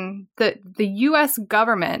U.S.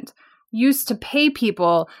 government used to pay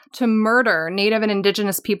people to murder Native and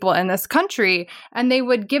Indigenous people in this country, and they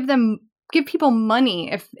would give people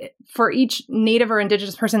money for each Native or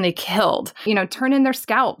Indigenous person they killed. You know, turn in their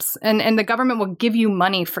scalps, and the government will give you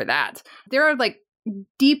money for that. There are like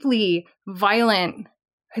deeply violent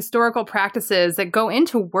historical practices that go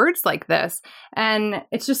into words like this, and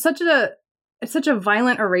it's just such a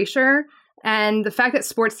violent erasure. And the fact that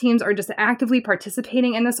sports teams are just actively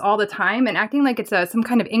participating in this all the time and acting like it's some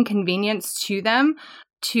kind of inconvenience to them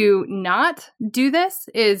to not do this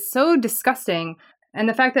is so disgusting. And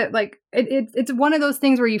the fact that like it's one of those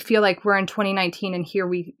things where you feel like we're in 2019 and here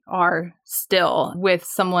we are still with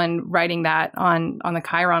someone writing that on the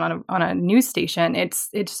chyron on a news station. It's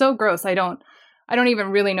so gross. I don't even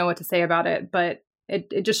really know what to say about it, but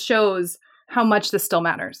it just shows how much this still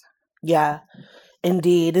matters. Yeah,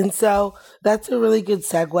 indeed. And so that's a really good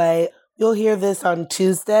segue. You'll hear this on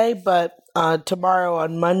Tuesday, but tomorrow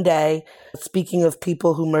on Monday, speaking of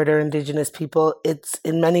people who murder Indigenous people, it's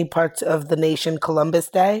in many parts of the nation Columbus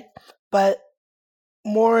Day. But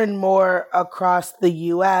more and more across the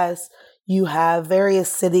U.S., you have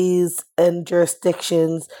various cities and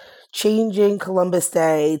jurisdictions changing Columbus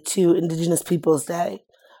Day to Indigenous Peoples Day,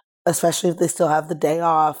 especially if they still have the day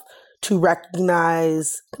off, to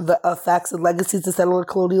recognize the effects and legacies of settler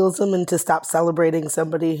colonialism and to stop celebrating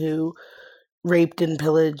somebody who raped and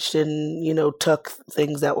pillaged and, you know, took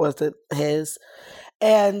things that wasn't his.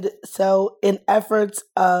 And so in efforts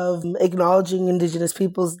of acknowledging Indigenous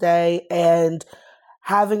Peoples Day and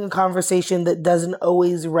having a conversation that doesn't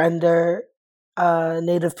always render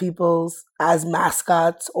Native peoples as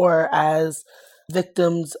mascots or as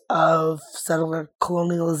victims of settler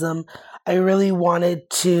colonialism, I really wanted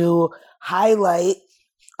to highlight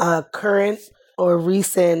current or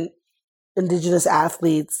recent Indigenous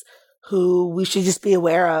athletes who we should just be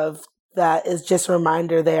aware of. That is just a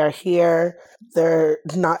reminder they are here. They're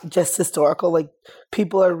not just historical, like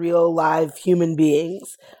people are real, live human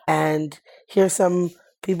beings. And here's some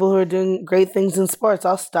people who are doing great things in sports.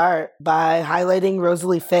 I'll start by highlighting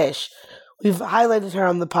Rosalie Fish. We've highlighted her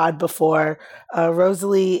on the pod before.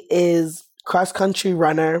 Rosalie is cross-country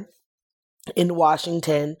runner in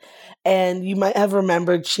Washington. And you might have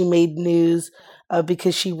remembered she made news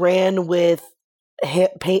because she ran with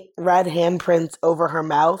red handprints over her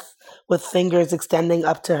mouth with fingers extending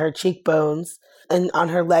up to her cheekbones. And on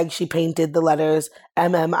her leg, she painted the letters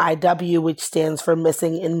MMIW, which stands for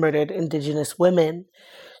Missing and Murdered Indigenous Women.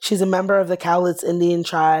 She's a member of the Cowlitz Indian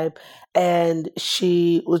tribe, and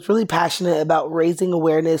she was really passionate about raising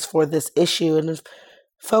awareness for this issue. And if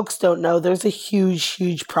folks don't know, there's a huge,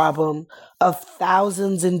 huge problem of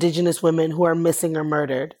thousands of Indigenous women who are missing or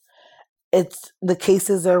murdered. The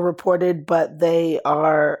cases are reported, but they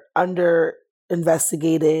are under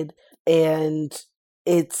investigated, and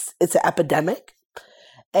it's an epidemic.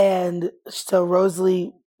 And so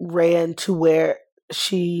Rosalie ran to where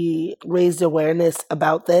she raised awareness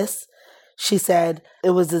about this. She said,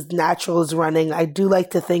 "It was as natural as running. I do like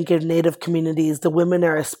to think in Native communities, the women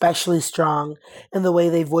are especially strong in the way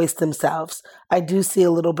they voice themselves. I do see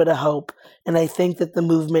a little bit of hope, and I think that the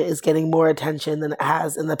movement is getting more attention than it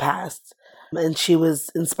has in the past." And she was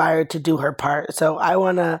inspired to do her part. So I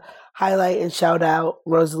want to highlight and shout out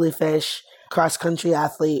Rosalie Fish, cross-country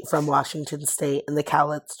athlete from Washington State in the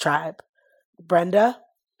Cowlitz tribe. Brenda?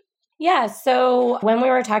 Yeah, so when we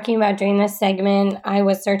were talking about doing this segment, I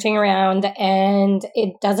was searching around, and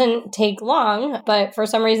it doesn't take long, but for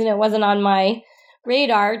some reason it wasn't on my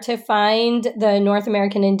radar to find the North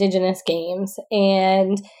American Indigenous Games.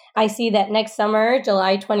 And I see that next summer,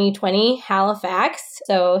 July 2020, Halifax,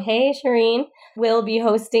 so hey, Shireen, will be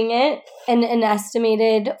hosting it. And an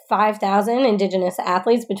estimated 5,000 Indigenous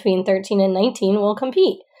athletes between 13 and 19 will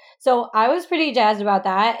compete. So I was pretty jazzed about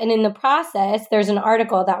that. And in the process, there's an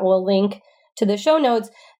article that will link to the show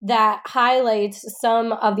notes that highlights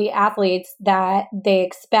some of the athletes that they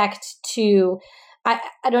expect to, I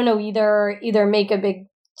don't know, either make a big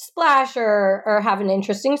splash or have an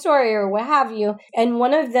interesting story or what have you. And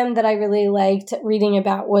one of them that I really liked reading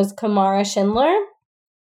about was Kamara Schindler.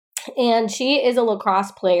 And she is a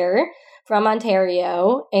lacrosse player from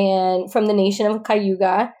Ontario and from the nation of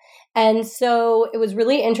Cayuga. And so it was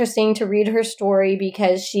really interesting to read her story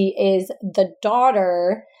because she is the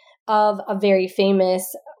daughter of a very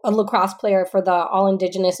famous lacrosse player for the All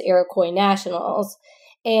Indigenous Iroquois Nationals.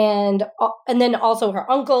 And then also her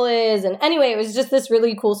uncle is. And anyway, it was just this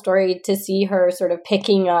really cool story to see her sort of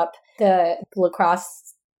picking up the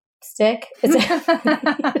lacrosse stick. Whatever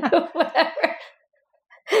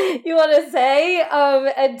you want to say,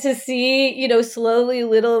 and to see, slowly,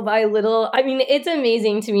 little by little. I mean, it's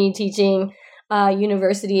amazing to me teaching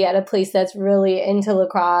university at a place that's really into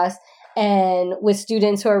lacrosse and with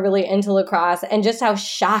students who are really into lacrosse, and just how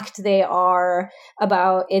shocked they are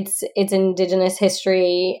about its Indigenous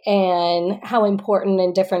history and how important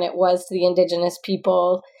and different it was to the Indigenous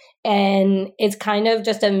people. And it's kind of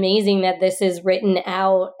just amazing that this is written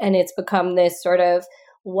out and it's become this sort of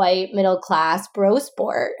white middle class bro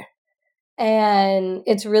sport. And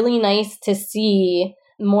it's really nice to see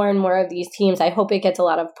more and more of these teams. I hope it gets a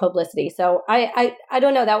lot of publicity. So I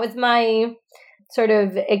don't know. That was my sort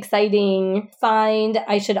of exciting find.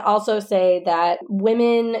 I should also say that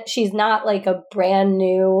women, she's not like a brand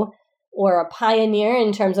new or a pioneer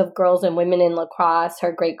in terms of girls and women in lacrosse.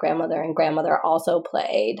 Her great-grandmother and grandmother also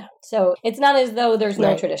played. So it's not as though there's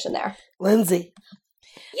no tradition there. Lindsay.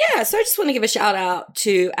 Yeah, so I just want to give a shout out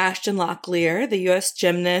to Ashton Locklear, the U.S.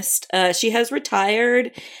 gymnast. She has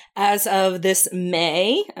retired as of this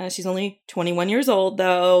May. She's only 21 years old,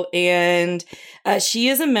 though, and she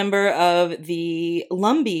is a member of the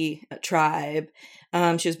Lumbee tribe.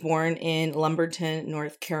 She was born in Lumberton,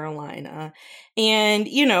 North Carolina. And,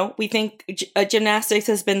 we think gymnastics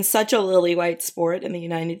has been such a lily white sport in the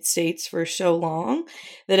United States for so long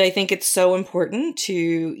that I think it's so important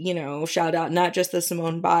to, shout out not just the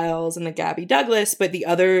Simone Biles and the Gabby Douglas, but the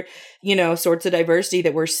other, sorts of diversity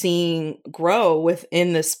that we're seeing grow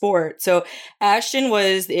within the sport. So Ashton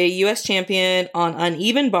was a U.S. champion on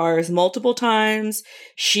uneven bars multiple times.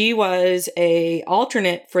 She was a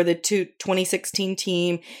alternate for the 2016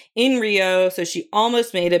 team in Rio. So she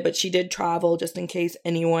almost made it, but she did travel just in case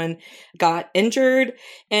anyone got injured.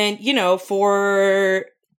 And, for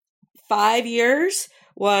 5 years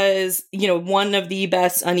was, one of the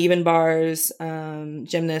best uneven bars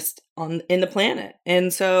gymnasts in the planet.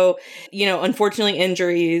 And so, unfortunately,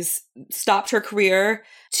 injuries stopped her career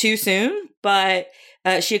too soon, but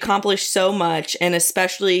she accomplished so much, and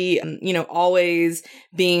especially, always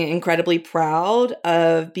being incredibly proud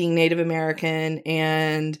of being Native American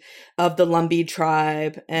and of the Lumbee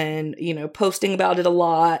tribe, and, posting about it a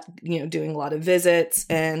lot, doing a lot of visits,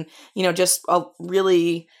 and, just a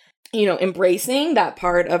really embracing that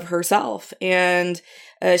part of herself. And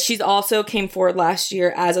she's also came forward last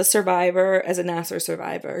year as a survivor, as a Nassar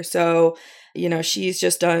survivor. So, she's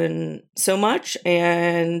just done so much.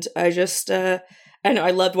 And I know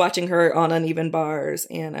I loved watching her on Uneven Bars,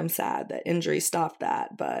 and I'm sad that injury stopped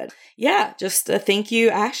that. But yeah, just thank you,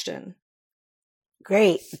 Ashton.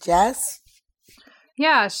 Great. Jess?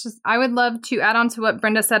 Yeah, I would love to add on to what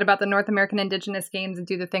Brenda said about the North American Indigenous Games and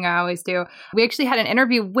do the thing I always do. We actually had an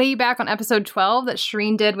interview way back on episode 12 that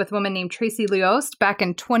Shireen did with a woman named Tracy Liost back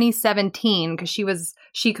in 2017 because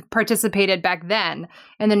she participated back then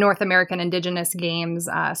in the North American Indigenous Games.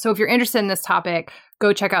 So if you're interested in this topic,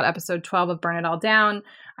 go check out episode 12 of Burn It All Down.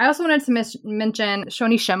 I also wanted to mention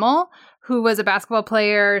Shoni Schimmel, who was a basketball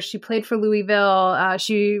player. She played for Louisville.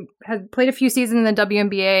 She had played a few seasons in the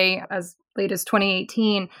WNBA as late as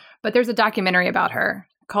 2018, but there's a documentary about her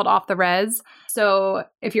called Off the Res. So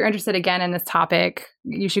if you're interested again in this topic,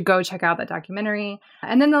 you should go check out that documentary.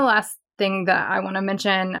 And then the last thing that I want to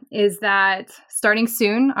mention is that starting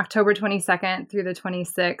soon, October 22nd through the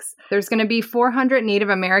 26th, there's going to be 400 Native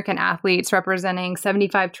American athletes representing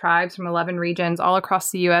 75 tribes from 11 regions all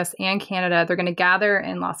across the US and Canada. They're going to gather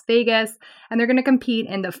in Las Vegas, and they're going to compete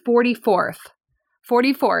in the 44th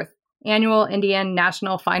Annual Indian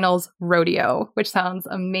National Finals Rodeo, which sounds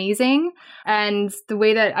amazing. And the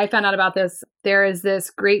way that I found out about this, there is this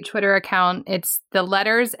great Twitter account. It's the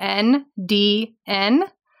letters NDN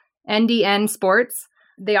Sports.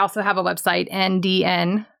 They also have a website,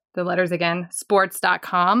 NDN, the letters again,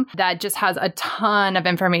 sports.com, that just has a ton of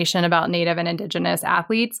information about Native and Indigenous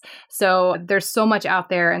athletes. So there's so much out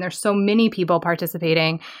there, and there's so many people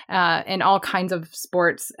participating in all kinds of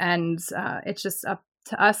sports. And it's just up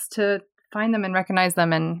to us to find them and recognize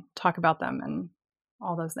them and talk about them and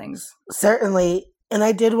all those things. Certainly. And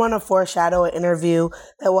I did want to foreshadow an interview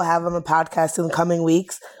that we'll have on the podcast in the coming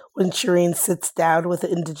weeks when Shireen sits down with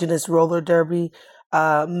an Indigenous roller derby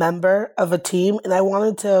member of a team. And I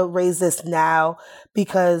wanted to raise this now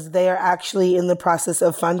because they are actually in the process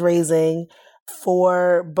of fundraising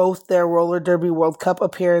for both their roller derby World Cup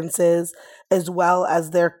appearances as well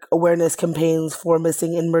as their awareness campaigns for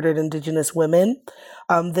missing and murdered Indigenous women.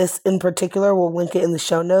 This in particular, we'll link it in the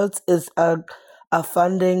show notes, is a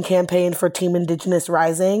funding campaign for Team Indigenous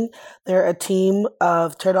Rising. They're a team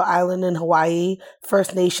of Turtle Island and Hawaii,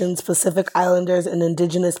 First Nations, Pacific Islanders, and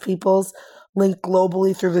Indigenous peoples linked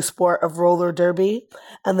globally through the sport of roller derby.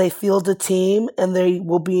 And they field a team, and they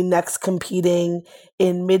will be next competing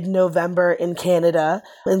in mid-November in Canada.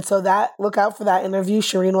 And so look out for that interview.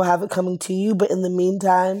 Shireen will have it coming to you. But in the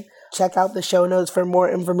meantime, check out the show notes for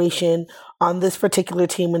more information on this particular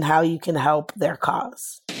team and how you can help their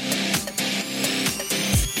cause.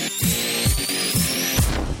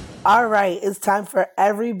 All right, it's time for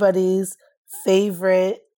everybody's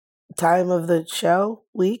favorite time of the show,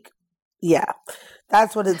 week. Yeah,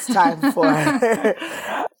 that's what it's time for.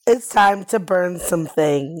 It's time to burn some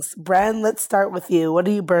things. Bren, let's start with you. What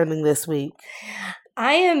are you burning this week?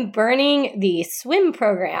 I am burning the swim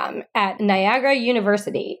program at Niagara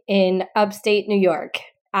University in upstate New York.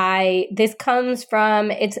 This comes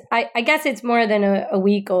from, I guess it's more than a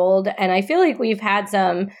week old, and I feel like we've had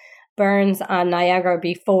some burns on Niagara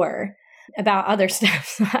before about other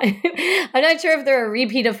stuff. I'm not sure if they're a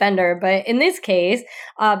repeat offender, but in this case,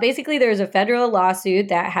 basically there's a federal lawsuit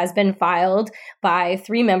that has been filed by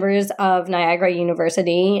 3 members of Niagara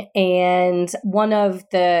University, and one of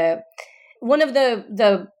the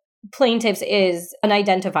plaintiffs is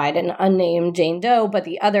unidentified and unnamed Jane Doe, but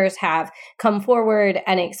the others have come forward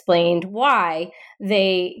and explained why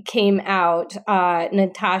they came out.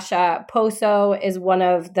 Natasha Poso is one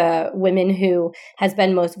of the women who has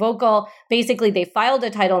been most vocal. Basically, they filed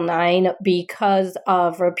a Title IX because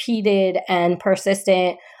of repeated and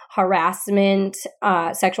persistent harassment,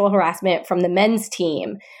 sexual harassment from the men's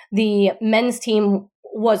team. The men's team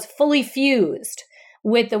was fully fused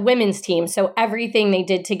with the women's team. So everything they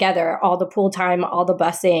did together, all the pool time, all the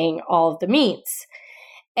busing, all of the meets.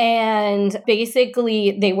 And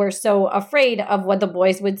basically they were so afraid of what the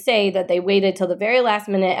boys would say that they waited till the very last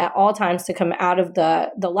minute at all times to come out of the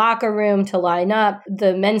locker room to line up.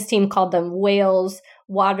 The men's team called them whales,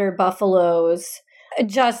 water buffaloes,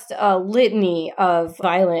 just a litany of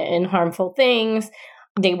violent and harmful things.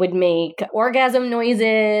 They would make orgasm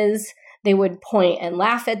noises. They would point and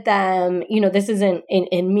laugh at them. This isn't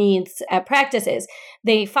in meets at practices.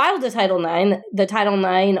 They filed a Title IX. The Title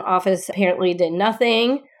IX office apparently did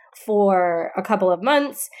nothing for a couple of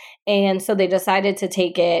months. And so they decided to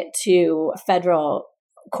take it to federal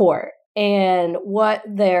court. And what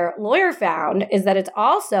their lawyer found is that it's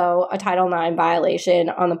also a Title IX violation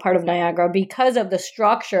on the part of Niagara because of the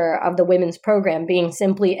structure of the women's program being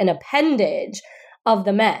simply an appendage of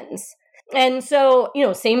the men's. And so,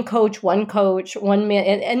 same coach, one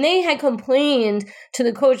man, and they had complained to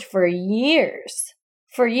the coach for years.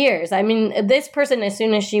 I mean, this person, as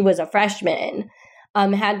soon as she was a freshman,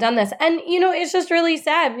 had done this. And, it's just really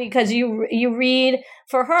sad because you read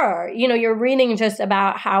for her, you're reading just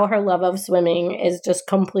about how her love of swimming is just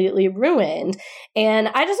completely ruined. And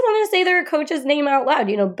I just want to say their coach's name out loud,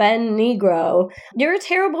 Ben Negro, you're a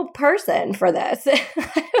terrible person for this.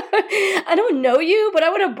 I don't know you, but I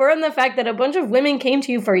want to burn the fact that a bunch of women came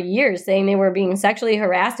to you for years saying they were being sexually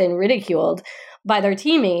harassed and ridiculed by their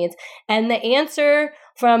teammates. And the answer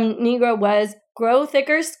from Negro was grow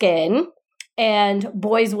thicker skin, and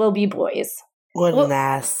boys will be boys. What an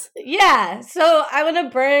ass. Yeah. So I want to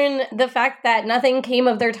burn the fact that nothing came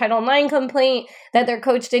of their Title IX complaint, that their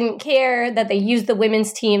coach didn't care, that they used the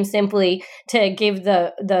women's team simply to give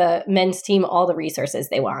the men's team all the resources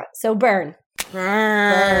they want. So burn.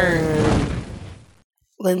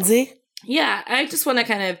 Lindsay? Yeah, I just want to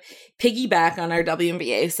kind of piggyback on our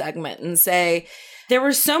WNBA segment and say there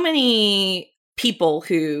were so many people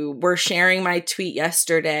who were sharing my tweet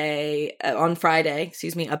on Friday,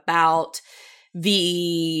 about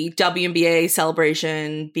the WNBA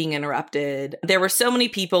celebration being interrupted. There were so many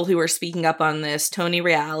people who were speaking up on this. Tony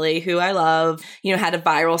Reale, who I love, had a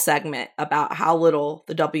viral segment about how little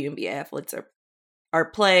the WNBA athletes are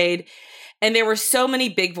played. And there were so many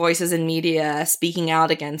big voices in media speaking out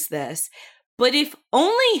against this. But if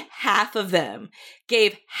only half of them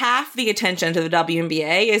gave half the attention to the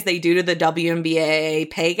WNBA as they do to the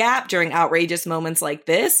WNBA pay gap during outrageous moments like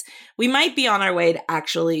this, we might be on our way to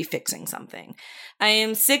actually fixing something. I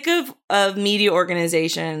am sick of media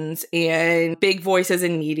organizations and big voices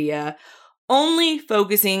in media only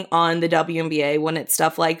focusing on the WNBA when it's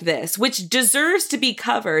stuff like this, which deserves to be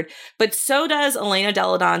covered, but so does Elena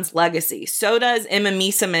Delle Donne's legacy. So does Emma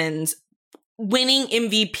Mieseman's winning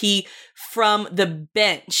MVP from the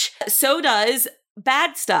bench. So does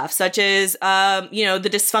bad stuff, such as, the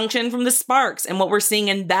dysfunction from the Sparks and what we're seeing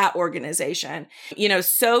in that organization.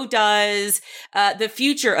 So does the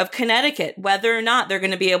future of Connecticut, whether or not they're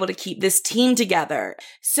going to be able to keep this team together.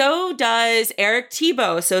 So does Eric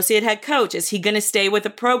Thibault, associate head coach. Is he going to stay with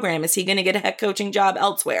the program? Is he going to get a head coaching job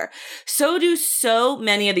elsewhere? So do so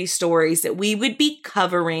many of these stories that we would be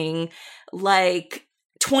covering like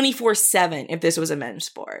 24/7 if this was a men's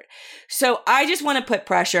sport. So I just want to put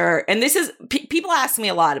pressure, and this is, people ask me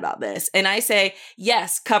a lot about this, and I say,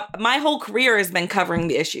 yes, my whole career has been covering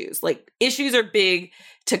the issues. Like, issues are big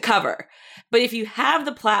to cover. But if you have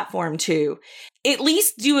the platform to, at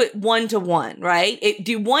least do it one-to-one, right?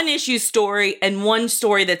 Do one issue story and one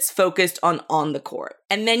story that's focused on the court.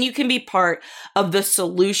 And then you can be part of the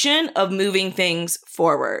solution of moving things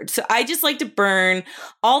forward. So I just like to burn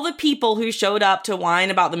all the people who showed up to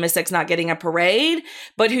whine about the Mystics not getting a parade,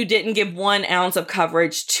 but who didn't give 1 ounce of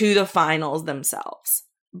coverage to the finals themselves.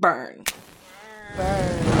 Burn.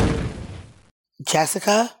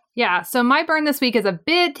 Jessica? Yeah, so my burn this week is a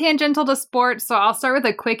bit tangential to sports, so I'll start with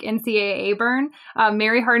a quick NCAA burn.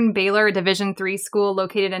 Mary Hardin Baylor, a Division III school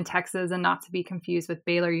located in Texas and not to be confused with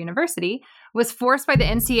Baylor University, was forced by the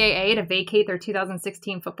NCAA to vacate their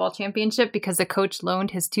 2016 football championship because the coach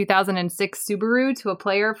loaned his 2006 Subaru to a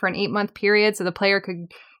player for an 8-month period so the player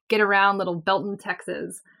could get around little Belton,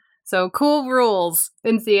 Texas. So cool rules,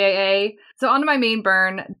 NCAA. So on to my main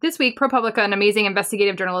burn. This week, ProPublica, an amazing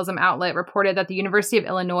investigative journalism outlet, reported that the University of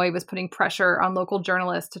Illinois was putting pressure on local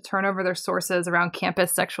journalists to turn over their sources around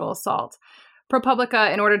campus sexual assault.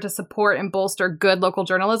 ProPublica, in order to support and bolster good local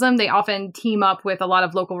journalism, they often team up with a lot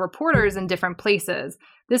of local reporters in different places.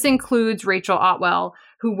 This includes Rachel Otwell,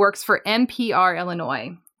 who works for NPR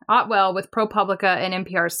Illinois. Otwell, with ProPublica and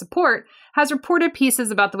NPR's support, has reported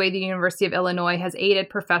pieces about the way the University of Illinois has aided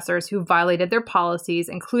professors who violated their policies,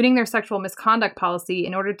 including their sexual misconduct policy,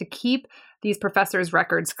 in order to keep these professors'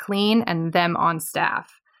 records clean and them on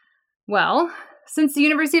staff. Well, since the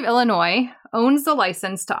University of Illinois owns the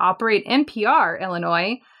license to operate NPR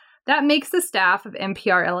Illinois, that makes the staff of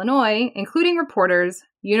NPR Illinois, including reporters,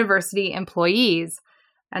 university employees.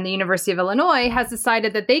 And the University of Illinois has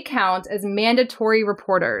decided that they count as mandatory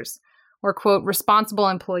reporters, or, quote, responsible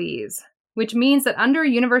employees, which means that under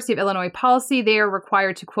University of Illinois policy, they are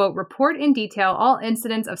required to, quote, report in detail all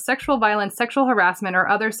incidents of sexual violence, sexual harassment, or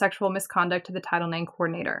other sexual misconduct to the Title IX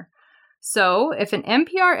coordinator. So if an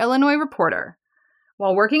NPR Illinois reporter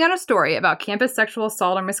while working on a story about campus sexual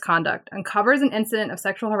assault or misconduct, uncovers an incident of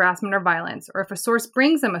sexual harassment or violence, or if a source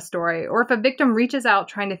brings them a story, or if a victim reaches out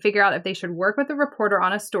trying to figure out if they should work with a reporter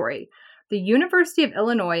on a story, the University of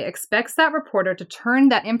Illinois expects that reporter to turn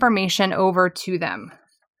that information over to them.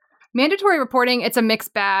 Mandatory reporting, it's a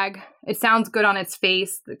mixed bag. It sounds good on its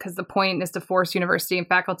face because the point is to force university and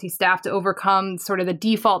faculty staff to overcome sort of the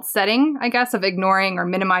default setting, I guess, of ignoring or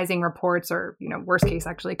minimizing reports or, worst case,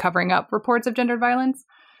 actually covering up reports of gendered violence.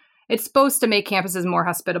 It's supposed to make campuses more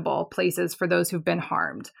hospitable places for those who've been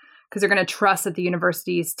harmed because they're going to trust that the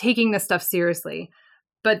university is taking this stuff seriously.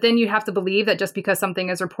 But then you have to believe that just because something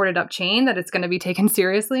is reported up chain, that it's going to be taken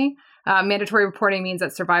seriously. Mandatory reporting means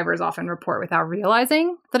that survivors often report without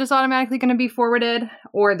realizing that it's automatically going to be forwarded,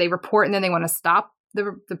 or they report and then they want to stop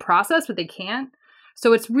the process, but they can't.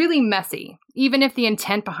 So it's really messy, even if the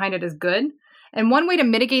intent behind it is good. And one way to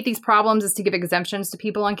mitigate these problems is to give exemptions to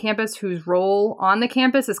people on campus whose role on the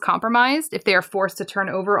campus is compromised if they are forced to turn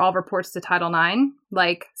over all reports to Title IX,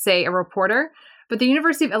 like, say, a reporter. But the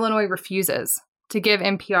University of Illinois refuses to give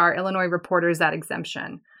NPR Illinois reporters that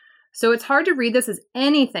exemption. So it's hard to read this as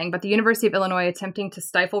anything but the University of Illinois attempting to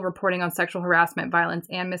stifle reporting on sexual harassment, violence,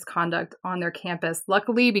 and misconduct on their campus.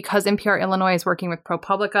 Luckily, because NPR Illinois is working with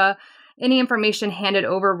ProPublica, any information handed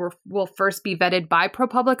over will first be vetted by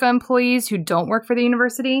ProPublica employees who don't work for the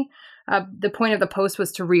university. The point of the post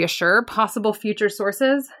was to reassure possible future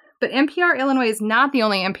sources. But NPR Illinois is not the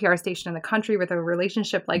only NPR station in the country with a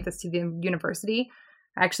relationship like this to the university.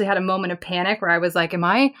 I actually had a moment of panic where I was like, am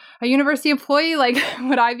I a university employee? Like,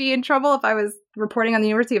 would I be in trouble if I was reporting on the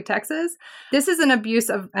University of Texas? This is an abuse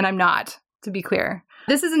of, and I'm not, to be clear.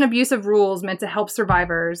 This is an abuse of rules meant to help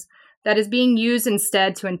survivors that is being used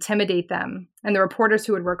instead to intimidate them and the reporters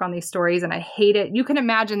who would work on these stories. And I hate it. You can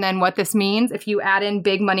imagine then what this means if you add in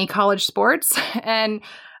big money college sports and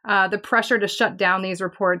the pressure to shut down these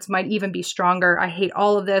reports might even be stronger. I hate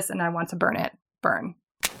all of this and I want to burn it. Burn.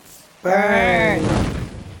 Burn.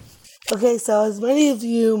 Okay, so as many of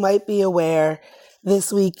you might be aware,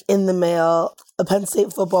 this week in the mail, a Penn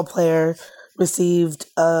State football player received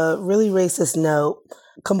a really racist note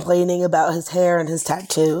complaining about his hair and his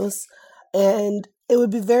tattoos. And it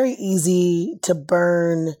would be very easy to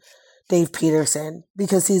burn Dave Peterson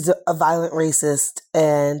because he's a violent racist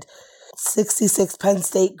and 66 Penn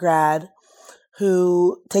State grad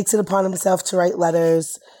who takes it upon himself to write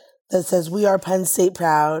letters that says, "We are Penn State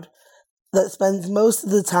proud," that spends most of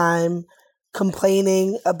the time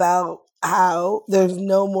complaining about how there's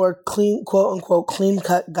no more clean, quote unquote, clean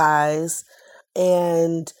cut guys,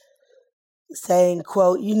 and saying,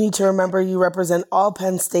 quote, "You need to remember you represent all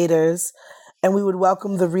Penn Staters, and we would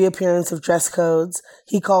welcome the reappearance of dress codes."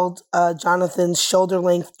 He called Jonathan's shoulder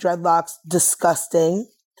length dreadlocks disgusting.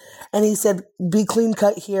 And he said, "Be clean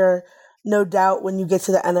cut here. No doubt when you get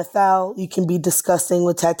to the NFL, you can be disgusting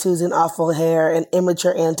with tattoos and awful hair and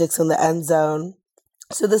immature antics in the end zone."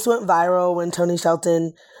 So this went viral when Tony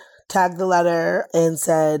Shelton tagged the letter and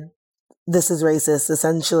said, "This is racist."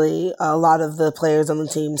 Essentially, a lot of the players on the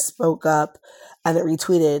team spoke up and it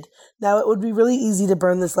retweeted. Now, it would be really easy to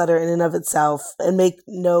burn this letter in and of itself, and make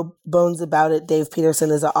no bones about it. Dave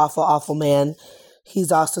Peterson is an awful, awful man.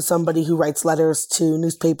 He's also somebody who writes letters to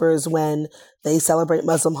newspapers when they celebrate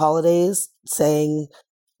Muslim holidays, saying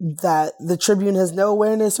that the Tribune has no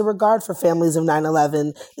awareness or regard for families of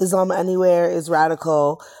 9/11. Islam anywhere is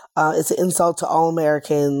radical. It's an insult to all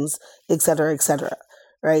Americans, et cetera,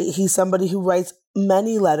 right? He's somebody who writes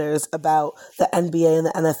many letters about the NBA and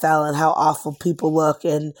the NFL and how awful people look,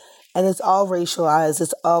 and it's all racialized,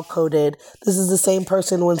 it's all coded. This is the same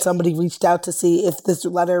person when somebody reached out to see if this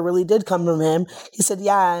letter really did come from him. He said,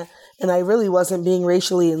 "Yeah, and I really wasn't being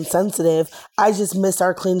racially insensitive. I just miss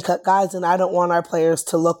our clean-cut guys, and I don't want our players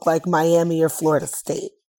to look like Miami or Florida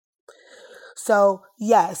State." So,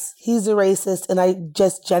 yes, he's a racist, and I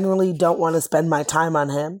just generally don't want to spend my time on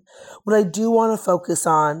him. What I do want to focus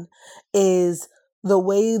on is the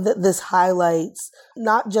way that this highlights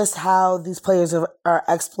not just how these players are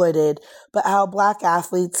exploited, but how Black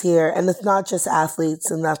athletes here, and it's not just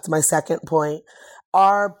athletes, and that's my second point,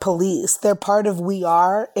 are police. They're part of We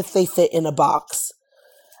Are if they fit in a box.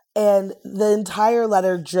 And the entire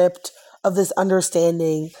letter dripped of this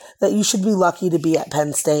understanding that you should be lucky to be at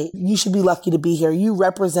Penn State. You should be lucky to be here. You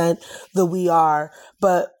represent the We Are,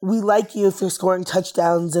 but we like you if you're scoring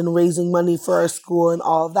touchdowns and raising money for our school and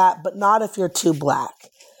all of that, but not if you're too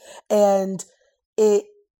Black. And it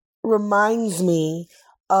reminds me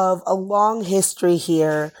of a long history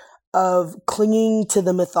here of clinging to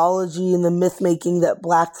the mythology and the myth-making that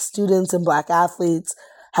Black students and Black athletes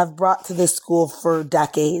have brought to this school for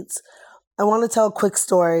decades. I want to tell a quick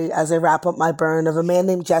story as I wrap up my burn of a man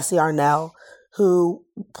named Jesse Arnell, who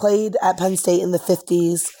played at Penn State in the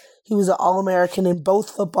 50s. He was an All-American in both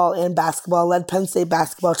football and basketball, led Penn State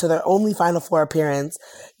basketball to their only Final Four appearance.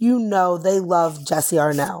 You know they love Jesse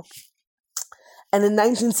Arnell. And in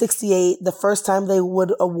 1968, the first time they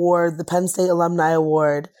would award the Penn State Alumni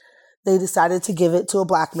Award, they decided to give it to a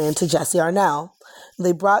black man, to Jesse Arnell.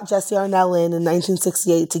 They brought Jesse Arnell in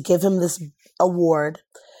 1968 to give him this award.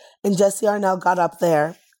 And Jesse Arnell got up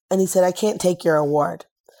there and he said, "I can't take your award."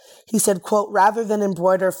 He said, quote, "Rather than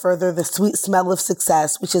embroider further the sweet smell of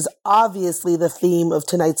success, which is obviously the theme of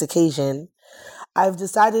tonight's occasion, I've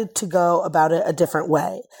decided to go about it a different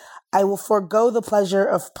way. I will forego the pleasure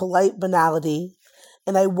of polite banality,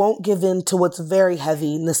 and I won't give in to what's very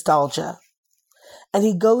heavy nostalgia." And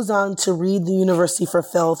he goes on to read the University for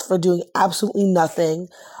filth for doing absolutely nothing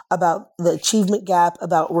about the achievement gap,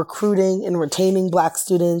 about recruiting and retaining black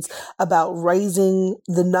students, about raising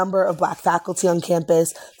the number of black faculty on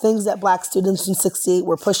campus, things that black students in 68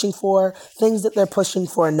 were pushing for, things that they're pushing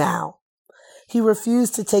for now. He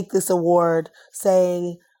refused to take this award,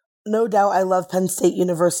 saying, "No doubt I love Penn State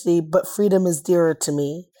University, but freedom is dearer to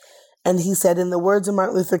me." And he said, in the words of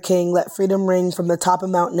Martin Luther King, "Let freedom ring from the top of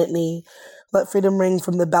Mount Nittany. Let freedom ring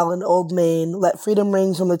from the bell in Old Main. Let freedom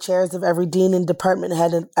ring from the chairs of every dean and department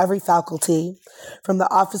head and every faculty, from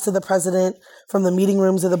the office of the president, from the meeting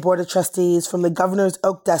rooms of the board of trustees, from the governor's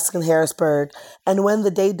oak desk in Harrisburg. And when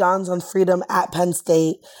the day dawns on freedom at Penn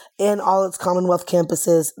State and all its Commonwealth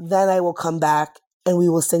campuses, then I will come back and we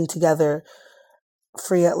will sing together,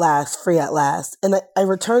 free at last, free at last." And I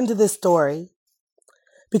return to this story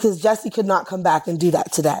because Jesse could not come back and do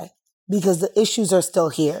that today, because the issues are still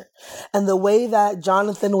here. And the way that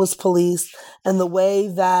Jonathan was policed and the way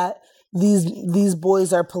that these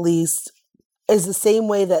boys are policed is the same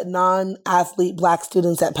way that non-athlete black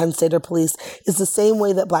students at Penn State are policed. It's the same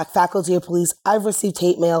way that black faculty are policed. I've received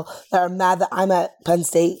hate mail that are mad that I'm at Penn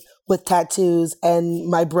State with tattoos and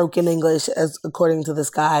my broken English, as according to this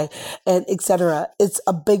guy, and etc. It's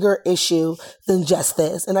a bigger issue than just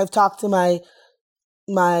this. And I've talked to my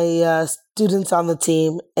students on the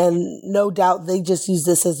team, and no doubt they just use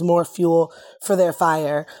this as more fuel for their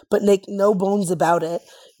fire. But make no bones about it,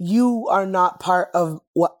 you are not part of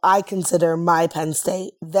what I consider my Penn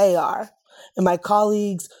State. They are. And my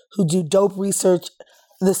colleagues who do dope research,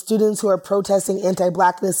 the students who are protesting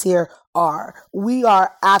anti-blackness here are. We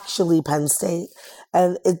are actually Penn State.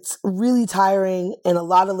 And it's really tiring and a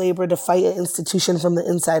lot of labor to fight an institution from the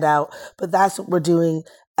inside out. But that's what we're doing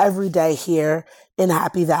every day here in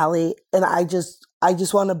Happy Valley. And I just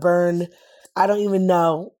want to burn. I don't even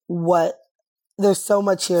know what, there's so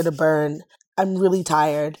much here to burn. I'm really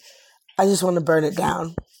tired. I just want to burn it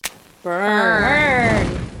down.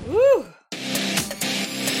 Burn. Woo.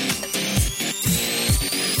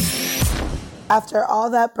 After all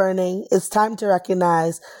that burning, it's time to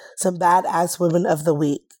recognize some badass women of the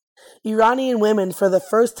week. Iranian women, for the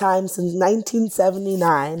first time since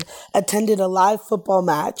 1979, attended a live football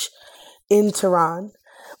match in Tehran.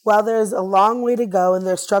 While there's a long way to go in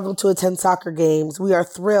their struggle to attend soccer games, we are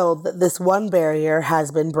thrilled that this one barrier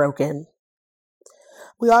has been broken.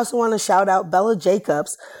 We also want to shout out Bella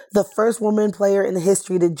Jacobs, the first woman player in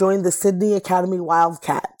history to join the Sydney Academy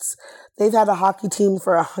Wildcats. They've had a hockey team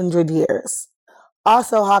for 100 years.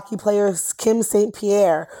 Also, hockey player Kim St.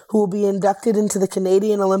 Pierre, who will be inducted into the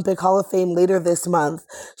Canadian Olympic Hall of Fame later this month.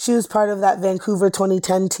 She was part of that Vancouver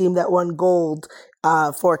 2010 team that won gold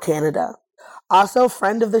for Canada. Also,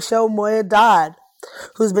 friend of the show, Moya Dodd,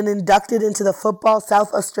 who's been inducted into the Football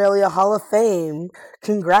South Australia Hall of Fame.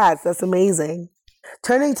 Congrats, that's amazing.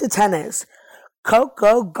 Turning to tennis,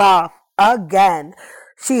 Coco Gauff again.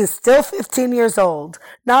 She is still 15 years old.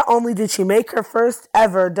 Not only did she make her first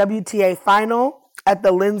ever WTA final at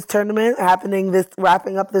the Linz tournament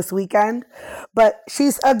wrapping up this weekend, but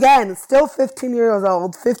she's again still 15 years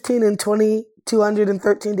old, 15 and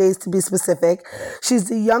 213 days to be specific. She's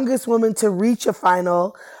the youngest woman to reach a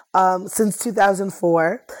final since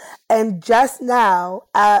 2004. And just now,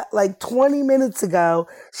 at like 20 minutes ago,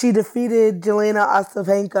 she defeated Jelena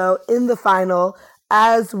Ostapenko in the final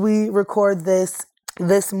as we record this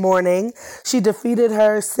morning. She defeated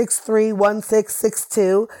her 6-3, 1-6,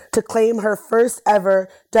 6-2 to claim her first ever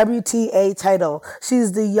WTA title.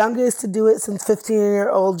 She's the youngest to do it since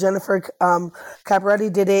 15-year-old Jennifer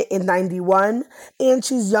Capriati did it in 91. And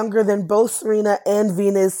she's younger than both Serena and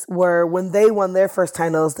Venus were when they won their first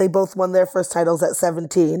titles. They both won their first titles at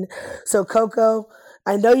 17. So Coco,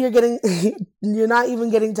 I know you're not even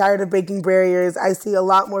getting tired of breaking barriers. I see a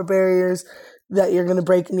lot more barriers that you're going to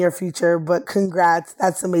break in your future, but congrats.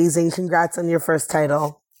 That's amazing. Congrats on your first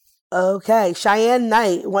title. Okay, Cheyenne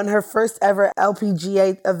Knight won her first ever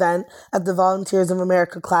LPGA event at the Volunteers of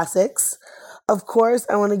America Classics. Of course,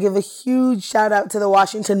 I want to give a huge shout out to the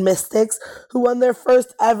Washington Mystics, who won their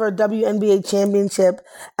first ever WNBA championship.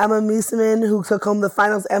 Emma Meesseman, who took home the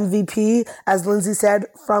finals MVP, as Lindsay said,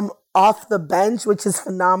 from off the bench, which is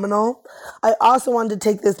phenomenal. I also wanted to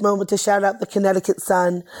take this moment to shout out the Connecticut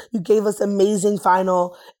Sun. You gave us amazing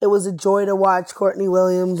final. It was a joy to watch Courtney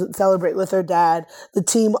Williams celebrate with her dad. The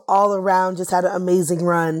team all around just had an amazing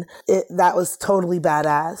run. That was totally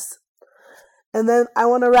badass. And then I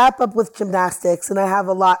want to wrap up with gymnastics, and I have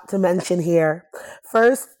a lot to mention here.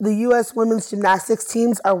 First, the U.S. women's gymnastics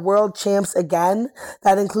teams are world champs again.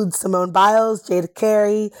 That includes Simone Biles, Jada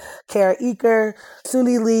Carey, Kara Eaker,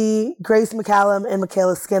 Suni Lee, Grace McCallum, and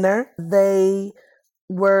Michaela Skinner. They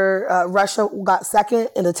were, Russia got second,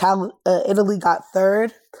 and Italy got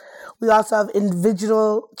third. We also have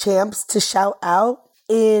individual champs to shout out.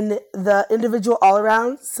 In the individual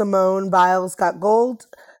all-around, Simone Biles got gold.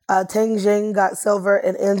 Tang Jing got silver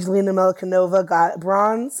and Angelina Melikanova got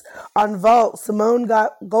bronze. On vault, Simone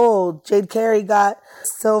got gold, Jade Carey got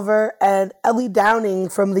silver, and Ellie Downing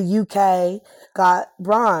from the UK got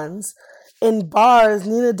bronze. In bars,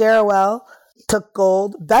 Nina Darrowell took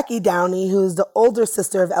gold. Becky Downey, who's the older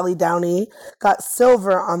sister of Ellie Downey, got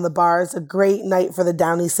silver on the bars. A great night for the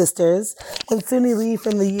Downey sisters. And Suni Lee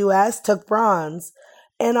from the US took bronze.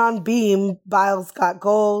 And on beam, Biles got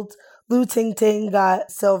gold. Lu Tingting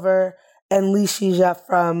got silver, and Li Shizha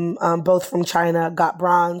from both from China got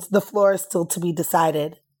bronze. The floor is still to be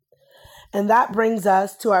decided. And that brings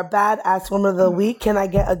us to our Badass Woman of the Week. Can I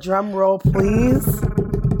get a drum roll, please?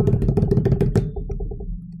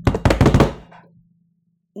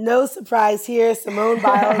 No surprise here. Simone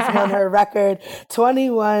Biles won her record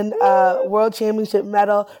 21 World Championship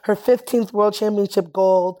medal, her 15th World Championship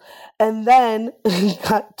gold, and then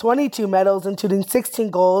got 22 medals, including 16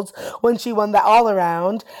 golds, when she won the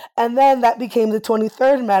all-around. And then that became the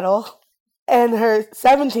 23rd medal and her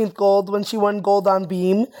 17th gold when she won gold on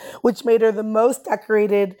beam, which made her the most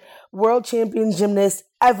decorated world champion gymnast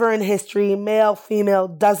ever in history. Male, female,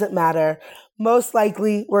 doesn't matter. Most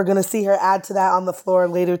likely, we're going to see her add to that on the floor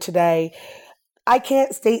later today. I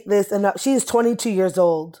can't state this enough. She is 22 years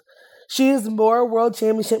old. She has more world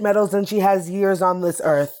championship medals than she has years on this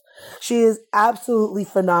earth. She is absolutely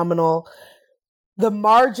phenomenal. The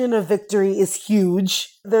margin of victory is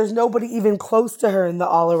huge. There's nobody even close to her in the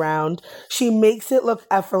all-around. She makes it look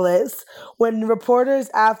effortless. When reporters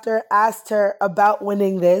after asked her about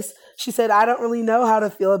winning this, she said, I don't really know how to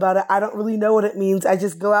feel about it. I don't really know what it means. I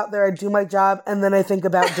just go out there, I do my job, and then I think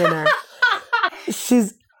about dinner.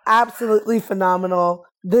 She's absolutely phenomenal.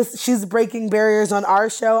 She's breaking barriers on our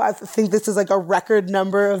show. I think this is like a record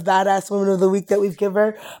number of Badass Women of the Week that we've given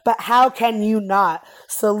her. But how can you not?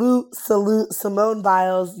 Salute, Simone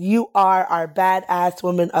Biles. You are our Badass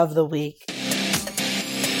Woman of the Week.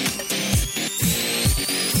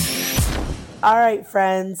 All right,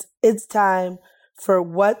 friends, it's time for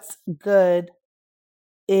What's Good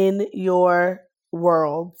in Your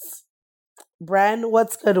Worlds. Bren,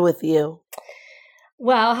 what's good with you?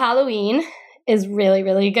 Well, Halloween is really,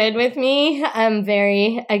 really good with me. I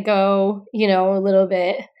go, a little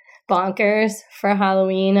bit bonkers for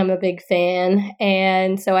Halloween. I'm a big fan.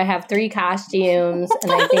 And so I have 3 costumes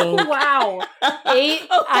and I think wow. 8,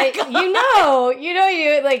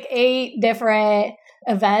 like 8 different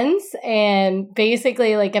events. And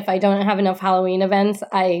basically, like, if I don't have enough Halloween events,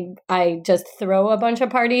 I just throw a bunch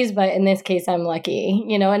of parties. But in this case, I'm lucky,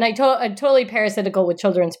 and I'm totally parasitical with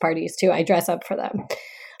children's parties too. I dress up for them.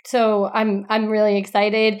 So I'm really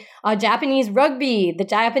excited. Japanese rugby. The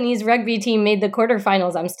Japanese rugby team made the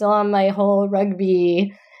quarterfinals. I'm still on my whole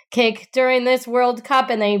rugby kick during this World Cup,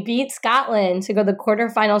 and they beat Scotland to go to the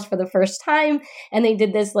quarterfinals for the first time. And they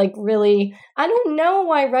did this really, I don't know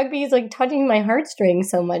why rugby is touching my heartstrings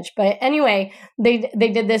so much, but anyway, they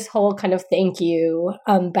did this whole kind of thank you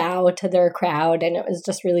bow to their crowd, and it was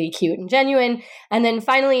just really cute and genuine. And then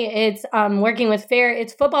finally, it's working with FAIR.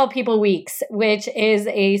 It's Football People Weeks, which is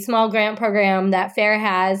a small grant program that FAIR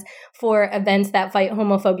has for events that fight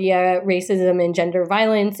homophobia, racism, and gender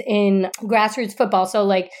violence in grassroots football. So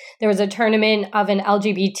there was a tournament of an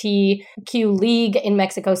LGBTQ league in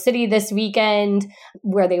Mexico City this weekend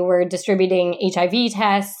where they were distributing HIV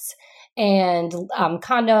tests and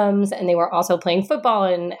condoms, and they were also playing football,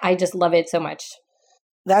 and I just love it so much.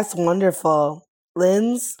 That's wonderful.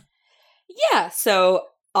 Linz? Yeah, so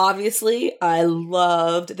obviously, I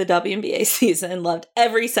loved the WNBA season, loved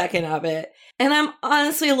every second of it. And I'm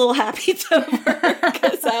honestly a little happy it's over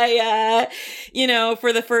because I,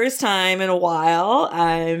 for the first time in a while,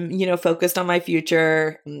 I'm, focused on my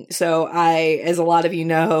future. So as a lot of you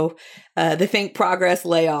know, the Think Progress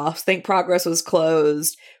layoffs, Think Progress was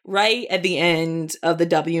closed right at the end of the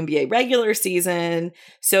WNBA regular season.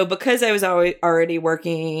 So because I was already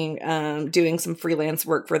working, doing some freelance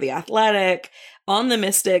work for The Athletic, on the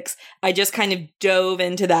Mystics, I just kind of dove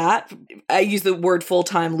into that. I use the word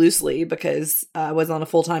full-time loosely because I was on a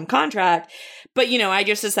full-time contract. But, I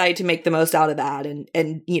just decided to make the most out of that and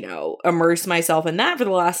immerse myself in that for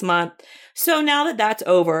the last month. So now that that's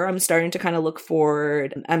over, I'm starting to kind of look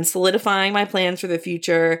forward. I'm solidifying my plans for the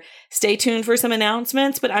future. Stay tuned for some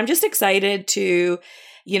announcements, but I'm just excited to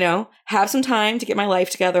have some time to get my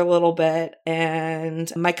life together a little bit.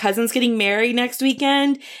 And my cousin's getting married next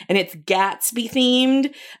weekend, and it's Gatsby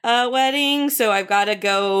themed wedding. So I've got to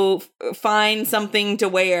go find something to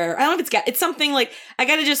wear. I don't know if it's something like, I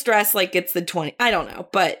got to just dress like it's the 20. I don't know,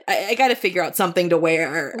 but I got to figure out something to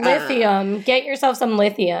wear. Lithium. Get yourself some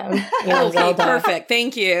lithium. Okay, perfect.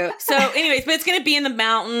 Thank you. So anyways, but it's going to be in the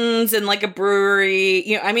mountains and like a brewery.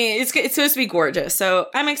 It's supposed to be gorgeous. So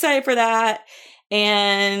I'm excited for that.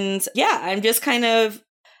 And yeah, I'm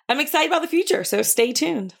excited about the future. So stay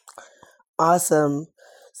tuned. Awesome.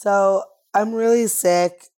 So I'm really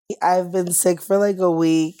sick. I've been sick for like a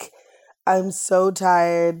week. I'm so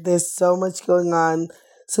tired. There's so much going on.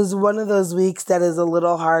 So it's one of those weeks that is a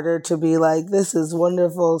little harder to be like, this is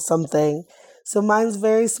wonderful something. So mine's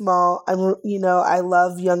very small. I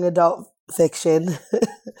love young adult fiction.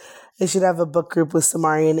 I should have a book group with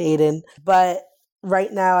Samari and Aiden. But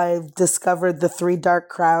right now, I've discovered the 3 Dark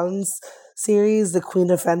Crowns series, the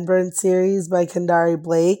Queen of Fenburn series by Kendari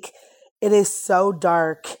Blake. It is so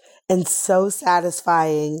dark and so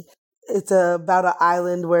satisfying. It's about an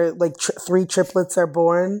island where like 3 triplets are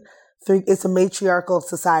born. It's a matriarchal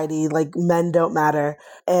society, like men don't matter.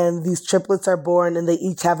 And these triplets are born and they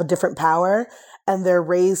each have a different power. And they're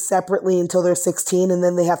raised separately until they're 16, and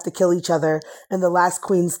then they have to kill each other. And the last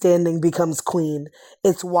queen standing becomes queen.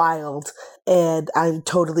 It's wild, and I'm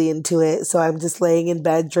totally into it. So I'm just laying in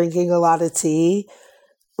bed, drinking a lot of tea,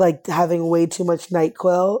 like having way too much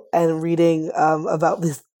NyQuil, and reading about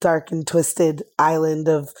this dark and twisted island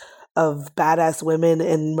of badass women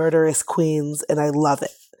and murderous queens, and I love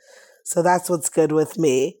it. So that's what's good with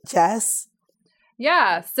me. Jess?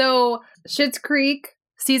 Yeah, so Schitt's Creek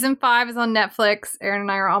Season 5 is on Netflix. Aaron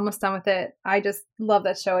and I are almost done with it. I just love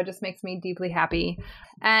that show. It just makes me deeply happy.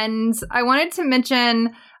 And I wanted to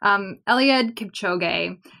mention Eliud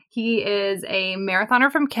Kipchoge. He is a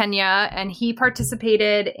marathoner from Kenya, and he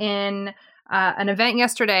participated in an event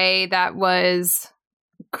yesterday that was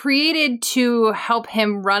created to help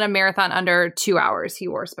him run a marathon under 2 hours. He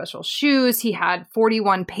wore special shoes. He had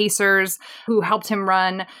 41 pacers who helped him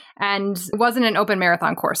run, and it wasn't an open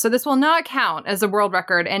marathon course. So this will not count as a world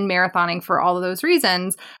record in marathoning for all of those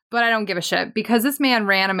reasons, but I don't give a shit because this man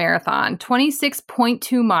ran a marathon,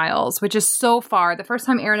 26.2 miles, which is so far. The first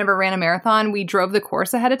time Aaron ever ran a marathon, we drove the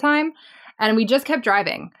course ahead of time, and we just kept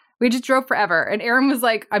driving. We just drove forever. And Aaron was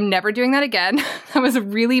like, I'm never doing that again. That was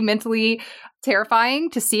really mentally terrifying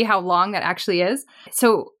to see how long that actually is.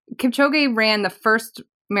 So Kipchoge ran the first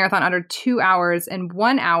marathon under 2 hours in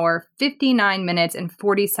 1 hour, 59 minutes and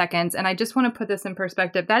 40 seconds. And I just want to put this in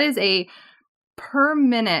perspective. That is a per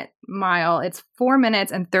minute mile. It's 4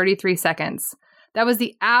 minutes and 33 seconds. That was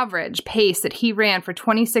the average pace that he ran for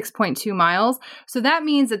 26.2 miles. So that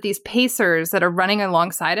means that these pacers that are running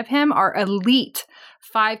alongside of him are elite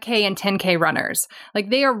 5K and 10K runners. Like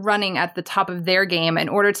they are running at the top of their game in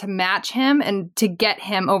order to match him and to get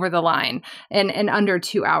him over the line in under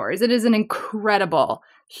 2 hours. It is an incredible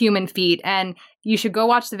human feat. And you should go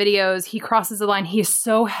watch the videos. He crosses the line. He is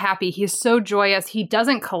so happy. He is so joyous. He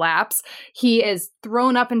doesn't collapse. He is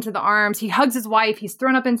thrown up into the arms. He hugs his wife. He's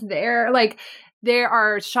thrown up into the air. Like, there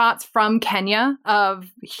are shots from Kenya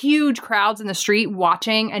of huge crowds in the street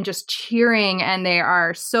watching and just cheering, and they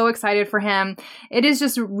are so excited for him. It is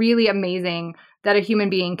just really amazing that a human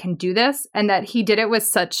being can do this and that he did it with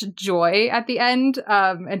such joy at the end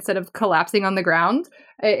instead of collapsing on the ground.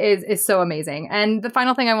 It is so amazing. And the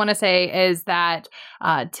final thing I want to say is that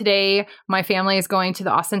today my family is going to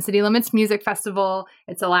the Austin City Limits Music Festival.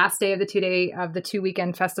 It's the last day of the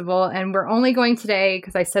 2-weekend festival. And we're only going today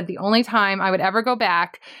because I said the only time I would ever go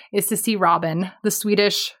back is to see Robyn, the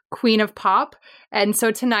Swedish queen of pop. And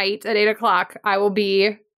so tonight at 8:00, I will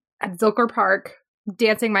be at Zilker Park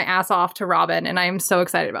dancing my ass off to Robyn. And I am so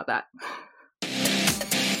excited about that.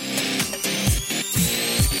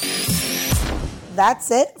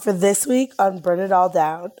 That's it for this week on Burn It All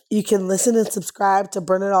Down. You can listen and subscribe to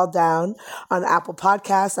Burn It All Down on Apple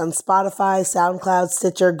Podcasts, on Spotify, SoundCloud,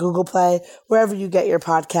 Stitcher, Google Play, wherever you get your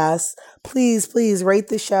podcasts. Please, please rate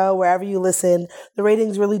the show wherever you listen. The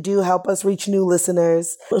ratings really do help us reach new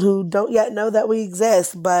listeners who don't yet know that we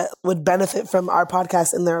exist, but would benefit from our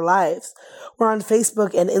podcast in their lives. We're on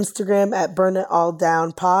Facebook and Instagram at Burn It All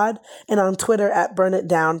Down Pod and on Twitter at Burn It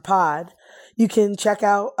Down Pod. You can check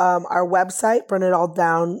out our website,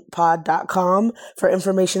 burnitalldownpod.com, for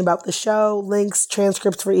information about the show, links,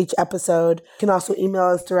 transcripts for each episode. You can also email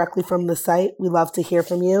us directly from the site. We love to hear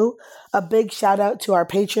from you. A big shout out to our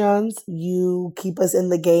Patreons. You keep us in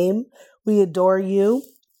the game. We adore you.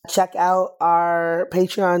 Check out our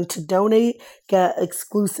Patreon to donate, get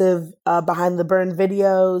exclusive Behind the Burn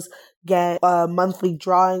videos, get monthly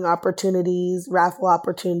drawing opportunities, raffle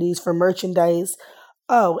opportunities for merchandise.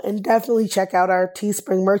 Oh, and definitely check out our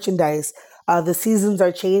Teespring merchandise. The seasons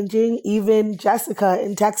are changing. Even Jessica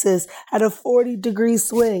in Texas had a 40-degree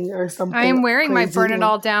swing or something. I am wearing my Burn It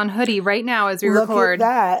All Down hoodie right now as we record. Look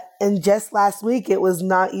at that. And just last week, it was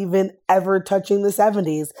not even ever touching the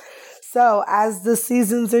 70s. So as the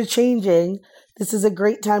seasons are changing, this is a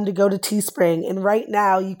great time to go to Teespring. And right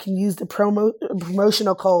now, you can use the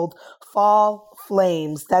promotional code Fall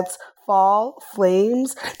Flames. That's Fall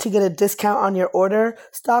Flames to get a discount on your order.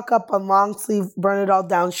 Stock up on long sleeve Burn It All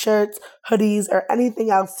Down shirts, hoodies, or anything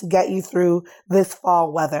else to get you through this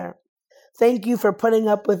fall weather. Thank you for putting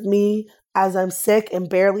up with me as I'm sick and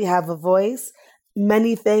barely have a voice.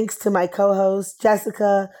 Many thanks to my co-hosts,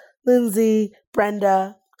 Jessica, Lindsay,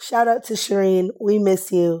 Brenda. Shout out to Shireen. We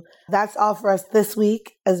miss you. That's all for us this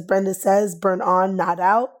week. As Brenda says, burn on, not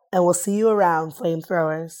out. And we'll see you around,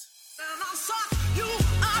 flamethrowers.